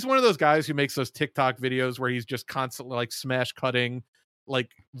he's one of those guys who makes those TikTok videos where he's just constantly like smash cutting,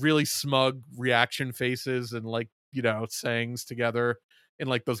 like really smug reaction faces and like, sayings together in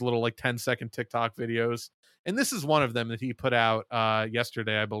like those little like 10-second TikTok videos. And this is one of them that he put out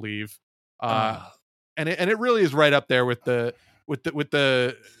yesterday, I believe. And it really is right up there with the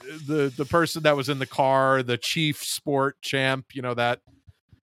person that was in the car, the chief sport champ,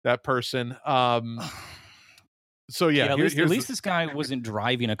 that person. So yeah, at least this guy wasn't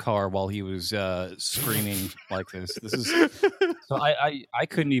driving a car while he was screaming like this. This is so I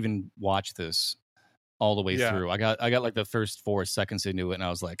couldn't even watch this all the way through. I got like the first 4 seconds into it, and I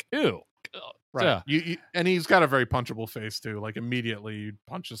was like, ew. Right. Yeah. And he's got a very punchable face too. Like, immediately you'd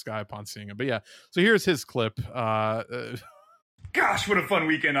punch this guy upon seeing him. But yeah, so here's his clip. Gosh, what a fun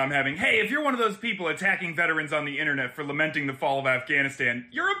weekend I'm having. Hey, if you're one of those people attacking veterans on the internet for lamenting the fall of Afghanistan,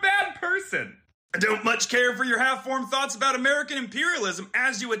 you're a bad person. I don't much care for your half-formed thoughts about American imperialism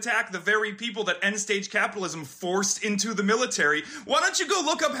as you attack the very people that end-stage capitalism forced into the military. Why don't you go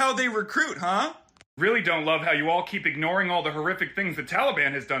look up how they recruit, huh? Really don't love how you all keep ignoring all the horrific things the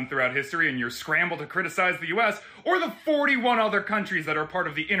Taliban has done throughout history in your scramble to criticize the U.S. or the 41 other countries that are part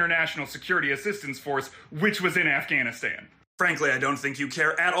of the International Security Assistance Force, which was in Afghanistan. Frankly, I don't think you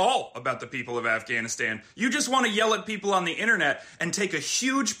care at all about the people of Afghanistan. You just want to yell at people on the internet and take a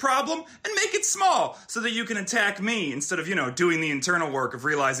huge problem and make it small so that you can attack me instead of, doing the internal work of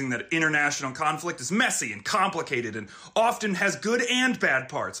realizing that international conflict is messy and complicated and often has good and bad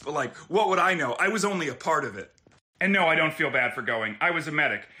parts. But what would I know? I was only a part of it. And no, I don't feel bad for going. I was a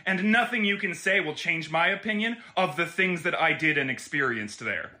medic, and nothing you can say will change my opinion of the things that I did and experienced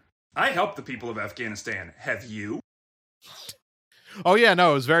there. I helped the people of Afghanistan. Have you? Oh yeah,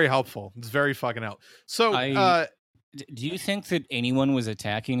 no, it was very helpful. It's very fucking helpful. So, do you think that anyone was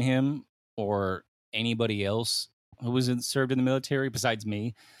attacking him or anybody else who was served in the military besides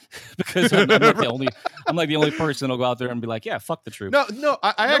me? Because I'm like the only person that'll go out there and be like, yeah, fuck the troops. No,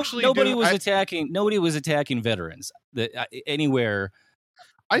 I actually nobody was attacking veterans anywhere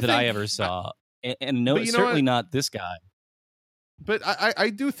that I ever saw, and no, certainly not this guy. But I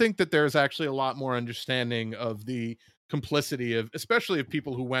do think that there's actually a lot more understanding of the complicity of, especially of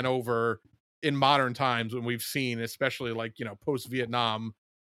people who went over in modern times when we've seen, especially like, you know, post-Vietnam,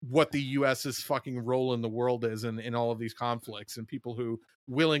 what the US's fucking role in the world is in all of these conflicts, and people who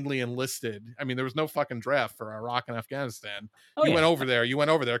willingly enlisted. I mean, there was no fucking draft for Iraq and Afghanistan. You went over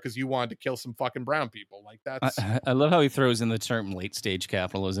there because you wanted to kill some fucking brown people. Like, that's I love how he throws in the term late stage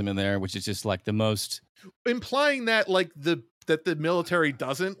capitalism in there, which is just like the most implying that like that the military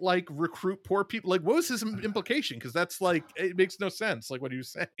doesn't like recruit poor people. Like, what was his implication? Because that's like, it makes no sense. Like what he was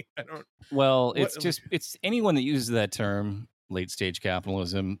saying. I don't. Well, it's anyone that uses that term, late stage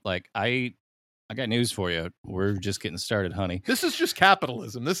capitalism. Like I got news for you. We're just getting started, honey. This is just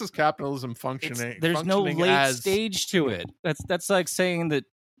capitalism. This is capitalism functioning. There's no late stage to it. That's like saying that,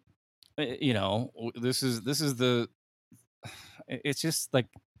 you know, this is the. It's just like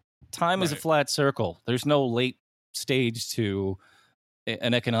time is a flat circle. There's no late stage to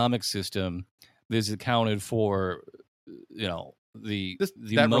an economic system that is accounted for, you know, the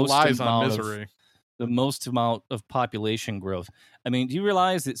that most relies on misery. The most amount of population growth. I mean, do you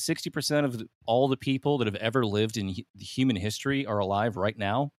realize that 60% of all the people that have ever lived in human history are alive right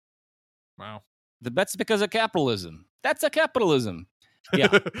now? Wow. That's because of capitalism. That's a capitalism. Yeah.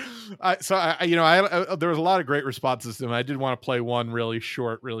 There was a lot of great responses to him. I did want to play one really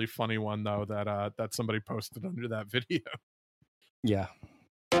short, really funny one though that somebody posted under that video. Yeah.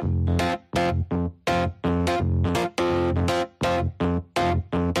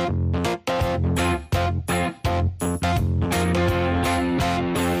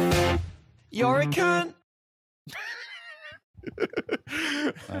 You're a cunt.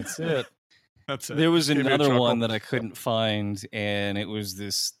 That's it. That's it. There was another one that I couldn't find, and it was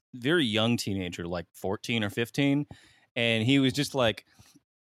this very young teenager, like 14 or 15, and he was just like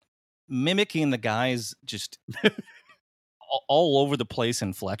mimicking the guy's just all over the place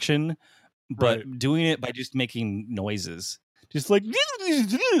inflection, but doing it by just making noises. Just like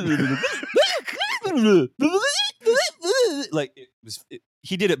like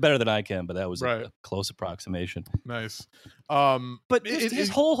he did it better than I can, but that was a close approximation. Nice. But his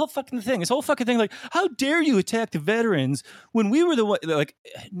whole fucking thing, like, how dare you attack the veterans when we were the one? Like,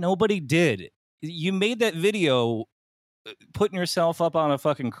 nobody did. You made that video putting yourself up on a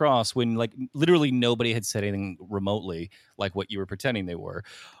fucking cross when, like, literally nobody had said anything remotely like what you were pretending they were.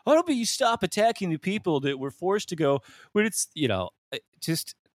 Why don't you stop attacking the people that were forced to go? But it's, you know,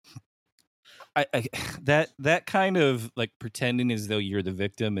 just. That kind of like pretending as though you're the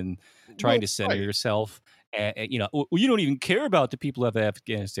victim and trying to center yourself, and, you know, well, you don't even care about the people of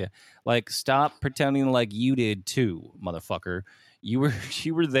Afghanistan. Like, stop pretending like you did too, motherfucker. You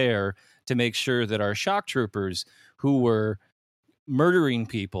were there to make sure that our shock troopers who were murdering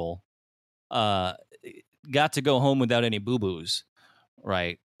people got to go home without any boo-boos,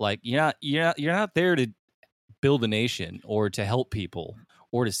 right? Like, you're not there to build a nation or to help people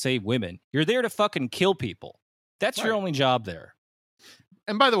or to save women. You're there to fucking kill people. That's your only job there.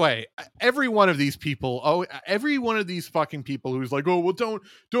 And by the way, every one of these fucking people who's like, oh, well,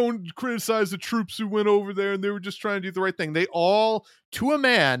 don't criticize the troops who went over there and they were just trying to do the right thing. They all, to a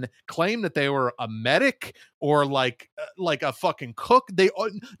man, claim that they were a medic or like a fucking cook. They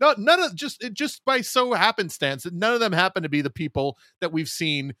none of just by so happenstance that none of them happen to be the people that we've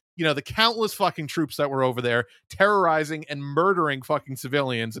seen. You know, the countless fucking troops that were over there terrorizing and murdering fucking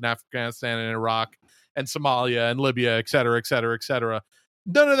civilians in Afghanistan and Iraq and Somalia and Libya, et cetera, et cetera, et cetera.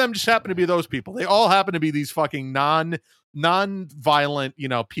 None of them just happen to be those people. They all happen to be these fucking non-violent, you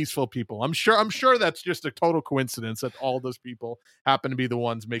know, peaceful people. I'm sure that's just a total coincidence that all those people happen to be the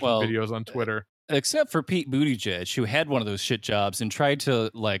ones making videos on Twitter. Except for Pete Buttigieg, who had one of those shit jobs and tried to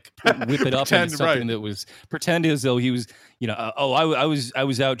like whip it up into something that was pretend as though he was, you know, I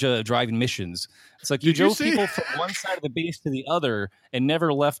was out driving missions. It's like you drove people from one side of the base to the other and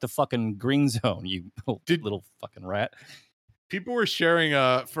never left the fucking green zone. You little fucking rat. People were sharing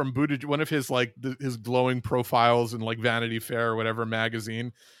from Buttigieg, one of his like his glowing profiles in like Vanity Fair or whatever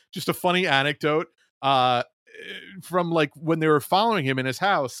magazine. Just a funny anecdote. from like when they were following him in his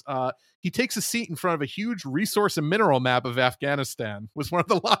house. He takes a seat in front of a huge resource and mineral map of Afghanistan, was one of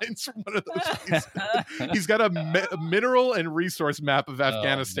the lines from one of those pieces. He's got a mineral and resource map of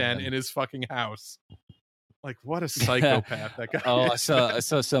Afghanistan in his fucking house. Like, what a psychopath that guy is. I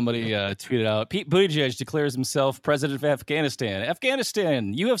saw somebody tweet it out. Pete Buttigieg declares himself president of Afghanistan.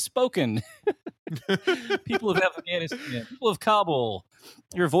 Afghanistan, you have spoken. People of Afghanistan, people of Kabul,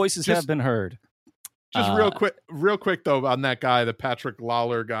 your voices have been heard. Just real quick though, on that guy, the Patrick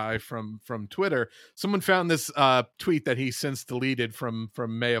Lawler guy from Twitter, someone found this tweet that he since deleted from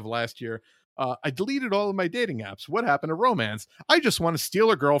May of last year. I deleted all of my dating apps. What happened to romance? I just want to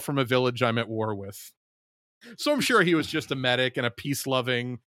steal a girl from a village I'm at war with. So I'm sure he was just a medic and a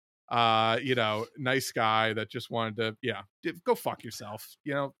peace-loving, nice guy that just wanted to, go fuck yourself.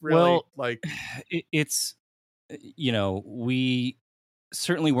 Really, well, like it's, we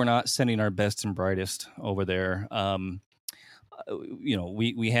certainly were not sending our best and brightest over there.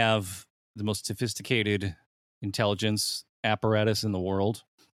 We have the most sophisticated intelligence apparatus in the world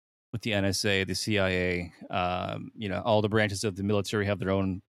with the NSA, the CIA. All the branches of the military have their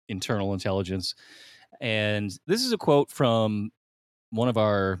own internal intelligence. And this is a quote from one of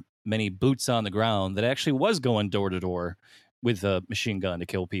our many boots on the ground that actually was going door to door with a machine gun to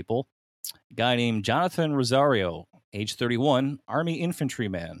kill people. A guy named Jonathan Rosario, age 31, Army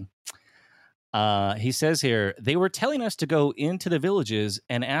infantryman. He says here, they were telling us to go into the villages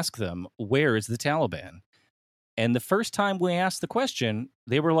and ask them, where is the Taliban? And the first time we asked the question,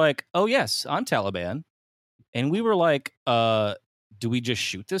 they were like, oh, yes, I'm Taliban. And we were like, do we just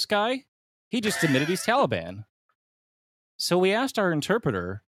shoot this guy? He just admitted he's Taliban. So we asked our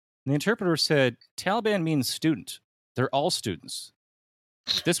interpreter, and the interpreter said, Taliban means student. They're all students.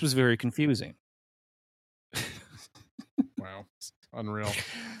 This was very confusing. Wow. Unreal.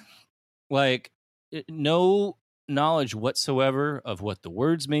 Like, no knowledge whatsoever of what the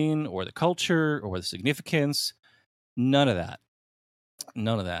words mean or the culture or the significance. None of that.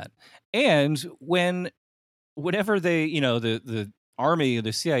 And whenever they, the Army,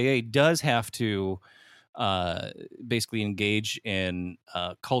 the CIA does have to basically engage in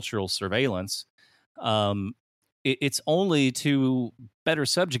cultural surveillance, it's only to better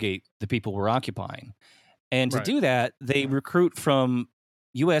subjugate the people we're occupying. And to do that, they recruit from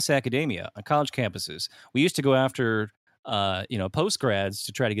U.S. academia on college campuses. We used to go after, post-grads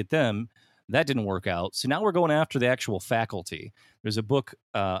to try to get them. That didn't work out. So now we're going after the actual faculty. There's a book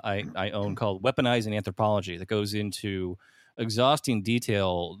I own called Weaponizing Anthropology that goes into exhausting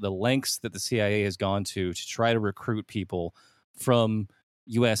detail the lengths that the CIA has gone to try to recruit people from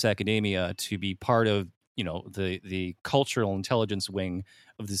U.S. academia to be part of, the cultural intelligence wing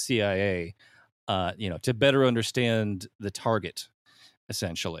of the CIA, to better understand the target,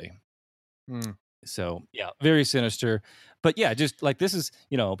 essentially. So, yeah, very sinister. But yeah, just like this is,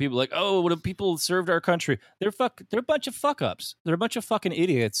 people like, oh, what have people served our country? They're a bunch of fuck ups. They're a bunch of fucking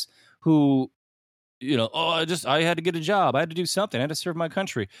idiots who, I had to get a job. I had to do something. I had to serve my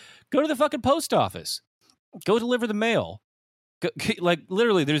country. Go to the fucking post office. Go deliver the mail. Like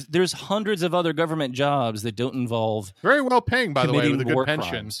literally, there's hundreds of other government jobs that don't involve very well paying, by the way, with a good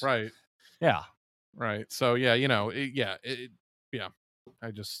pension. Crimes. Right. Yeah. Right. So yeah,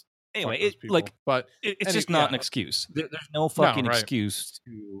 I just anyway, but it's just not an excuse. There's no fucking excuse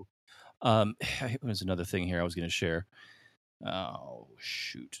to. There's another thing here I was going to share. Oh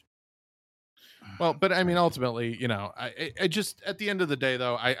shoot. Well, but I mean, ultimately, I just at the end of the day,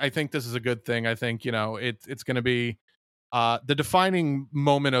 though, I think this is a good thing. I think it's going to be the defining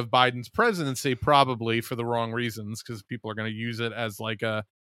moment of Biden's presidency, probably for the wrong reasons, because people are going to use it as like a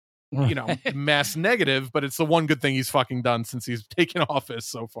mass negative, but it's the one good thing he's fucking done since he's taken office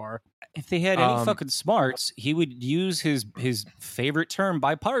so far. If they had any fucking smarts, he would use his favorite term,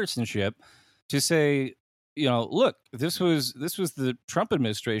 bipartisanship, to say, look, this was the Trump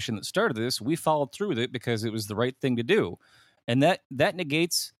administration that started this. We followed through with it because it was the right thing to do. And that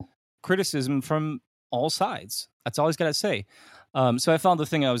negates criticism from all sides. That's all he's got to say. So I found the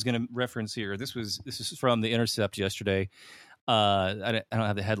thing I was going to reference here. This is from The Intercept yesterday. I don't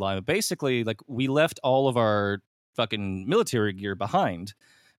have the headline, but basically, like, we left all of our fucking military gear behind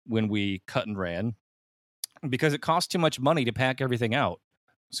when we cut and ran because it cost too much money to pack everything out.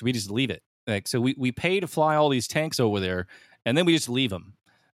 So we just leave it. Like, so we pay to fly all these tanks over there, and then we just leave them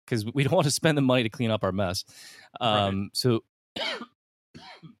because we don't want to spend the money to clean up our mess. Right. So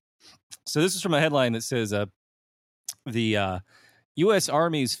this is from a headline that says the U.S.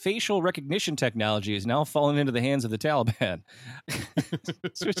 Army's facial recognition technology is now falling into the hands of the Taliban.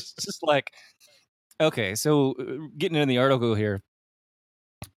 So it's just like, okay, so getting into the article here,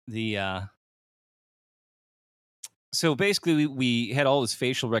 the So basically, we had all this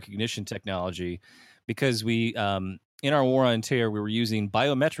facial recognition technology because we, in our war on terror, we were using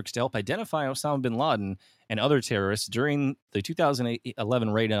biometrics to help identify Osama bin Laden and other terrorists during the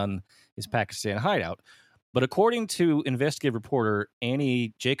 2011 raid on his Pakistan hideout. But according to investigative reporter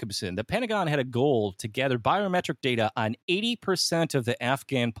Annie Jacobson, the Pentagon had a goal to gather biometric data on 80% of the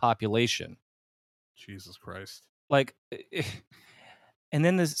Afghan population. Jesus Christ. Like, and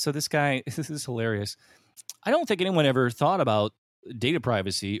then this guy, this is hilarious. I don't think anyone ever thought about data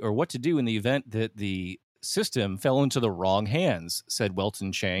privacy or what to do in the event that the system fell into the wrong hands, said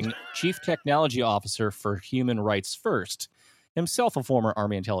Welton Chang, Chief Technology Officer for Human Rights First, himself a former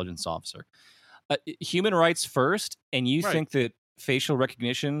Army intelligence officer. Human Rights First, and you think that facial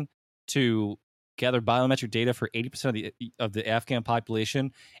recognition to gather biometric data for 80% of the Afghan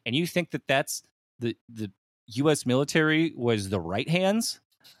population, and you think that that's the U.S. military was the right hands?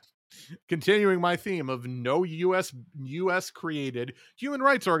 Continuing my theme of no U.S. created human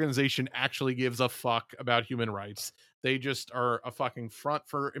rights organization actually gives a fuck about human rights. They just are a fucking front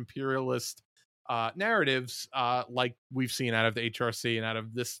for imperialist narratives, like we've seen out of the HRC and out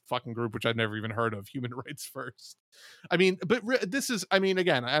of this fucking group, which I've never even heard of, Human Rights First. I mean, but this is, I mean,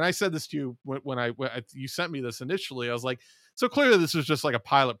 again, and I said this to you when you sent me this initially. I was like, so clearly this is just like a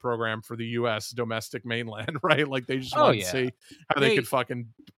pilot program for the U.S. domestic mainland, right? Like they just wanted to see how they could fucking,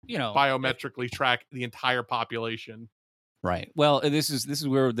 biometrically track the entire population. Right. Well, this is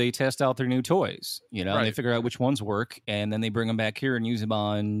where they test out their new toys, and they figure out which ones work, and then they bring them back here and use them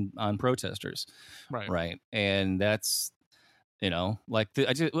on protesters. Right. And that's, like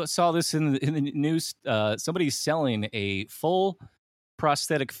I just saw this in the news. Somebody's selling a full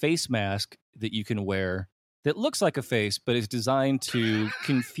prosthetic face mask that you can wear that looks like a face, but is designed to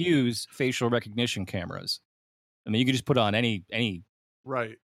confuse facial recognition cameras. I mean, you could just put on any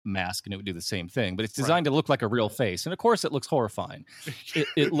mask and it would do the same thing, but it's designed to look like a real face, and of course it looks horrifying.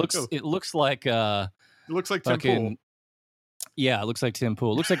 It looks like Tim Pool. Yeah, it looks like Tim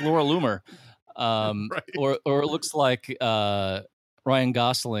Pool. It looks like Laura Loomer. Or it looks like Ryan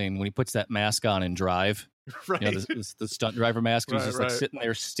Gosling when he puts that mask on in Drive. The stunt driver mask. He's just like sitting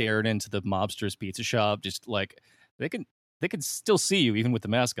there staring into the mobster's pizza shop, just like they can still see you even with the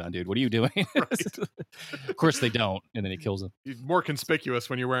mask on, dude. What are you doing? Of course they don't, and then he kills him. You're more conspicuous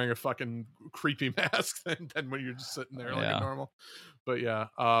when you're wearing a fucking creepy mask than when you're just sitting there like a normal. But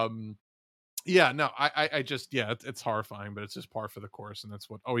I just it's horrifying, but it's just par for the course, and that's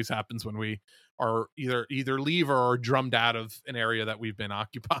what always happens when we are either leave or are drummed out of an area that we've been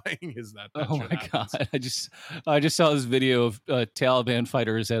occupying. Is that oh my happens. God! I just saw this video of Taliban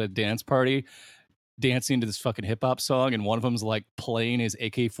fighters at a dance party dancing to this fucking hip hop song, and one of them's like playing his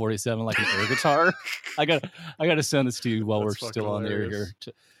AK-47 like an air guitar. I gotta send this to you while we're still on the air here.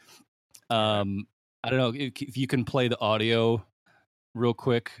 I don't know if you can play the audio real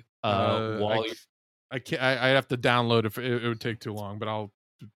quick. While I can't. I have to download it. It would take too long, but I'll.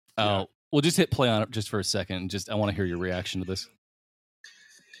 We'll just hit play on it just for a second. I want to hear your reaction to this.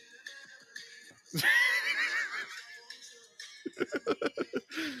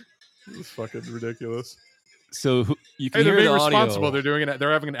 It's fucking ridiculous. So you can hear they're being the audio. Responsible. They're doing it.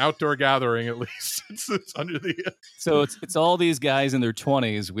 They're having an outdoor gathering at least. It's under the. So it's all these guys in their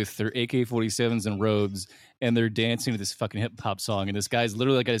 20s with their AK-47s and robes, and they're dancing to this fucking hip hop song. And this guy's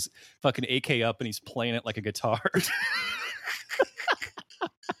literally got his fucking AK up and he's playing it like a guitar.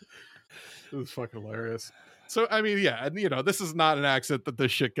 It was fucking hilarious. So I mean, and this is not an accident that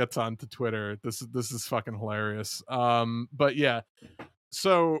this shit gets onto Twitter. This is fucking hilarious. But yeah,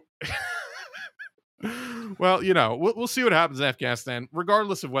 so. Well, we'll see what happens in Afghanistan,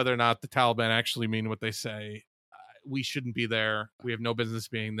 regardless of whether or not the Taliban actually mean what they say. We shouldn't be there. We have no business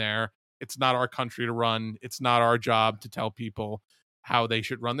being there. It's not our country to run. It's not our job to tell people how they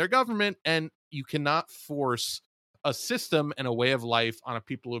should run their government. And you cannot force a system and a way of life on a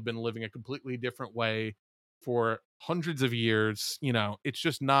people who've been living a completely different way for hundreds of years. It's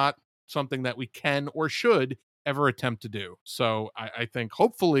just not something that we can or should ever attempt to do. So I think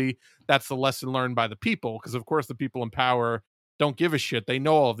hopefully that's the lesson learned by the people, because of course the people in power don't give a shit. They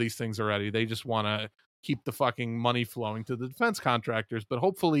know all of these things already. They just want to keep the fucking money flowing to the defense contractors. But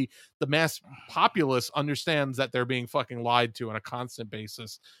hopefully the mass populace understands that they're being fucking lied to on a constant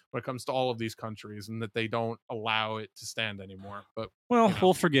basis when it comes to all of these countries, and that they don't allow it to stand anymore. But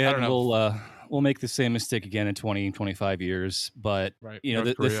we'll forget. We'll make the same mistake again in 20, 25 years. But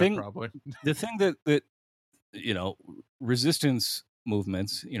the thing that resistance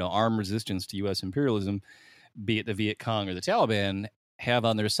movements, armed resistance to U.S. imperialism, be it the Viet Cong or the Taliban, have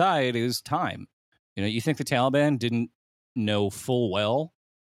on their side is time. You think the Taliban didn't know full well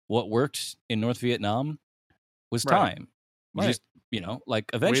what worked in North Vietnam? was Right. time. Right. Just, like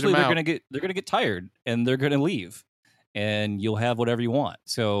eventually 'em they're out. gonna get tired and they're gonna leave, and you'll have whatever you want.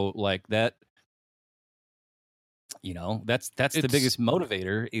 So like that, that's the It's- biggest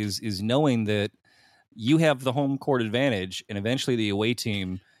motivator is knowing that you have the home court advantage, and eventually the away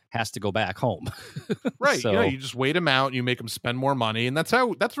team has to go back home. Right. So You just wait them out and you make them spend more money. And that's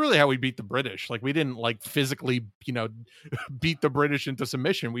really how we beat the British. Like, we didn't like physically, beat the British into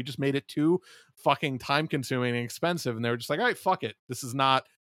submission. We just made it too fucking time consuming and expensive. And they were just like, all right, fuck it. This is not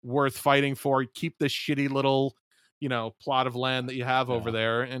worth fighting for. Keep this shitty little, plot of land that you have over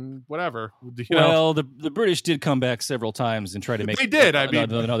there and whatever. Well, the British did come back several times and try to make They did,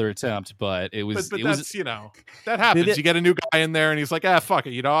 another attempt, but it was but it that's, was that happens. did- You get a new guy in there and he's like, fuck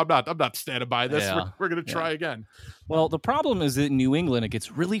it. I'm not standing by this. Yeah. We're going to try again. Well, the problem is that in New England, it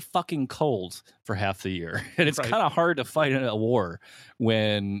gets really fucking cold for half the year. And it's Right. kind of hard to fight in a war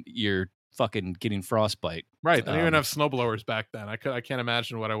when you're fucking getting frostbite. Right. They didn't even have snowblowers back then. I can't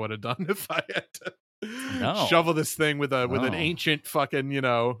imagine what I would have done if I had to shovel this thing with an ancient fucking,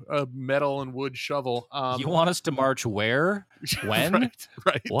 a metal and wood shovel. You want us to march where? When?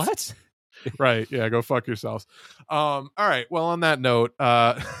 Right. What? Right. Yeah, go fuck yourselves. All right. Well, on that note,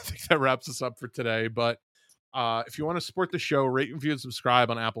 I think that wraps us up for today. But if you want to support the show, rate, review, and subscribe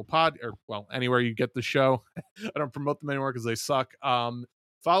on Apple anywhere you get the show. I don't promote them anymore because they suck.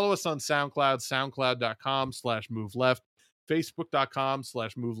 Follow us on SoundCloud, soundcloud.com/moveleft,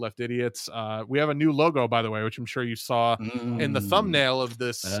 facebook.com/moveleft-idiots. We have a new logo, by the way, which I'm sure you saw in the thumbnail of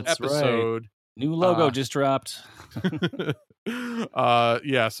this episode. Right. New logo just dropped.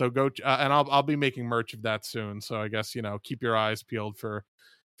 Yeah, so go and I'll be making merch of that soon. So I guess, keep your eyes peeled for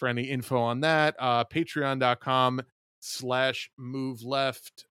any info on that.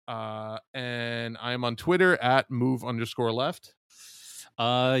 Patreon.com/moveleft. And I'm on Twitter at @move_left.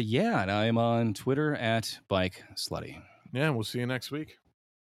 Yeah, and I'm on Twitter at @BikeSlutty. Yeah, we'll see you next week.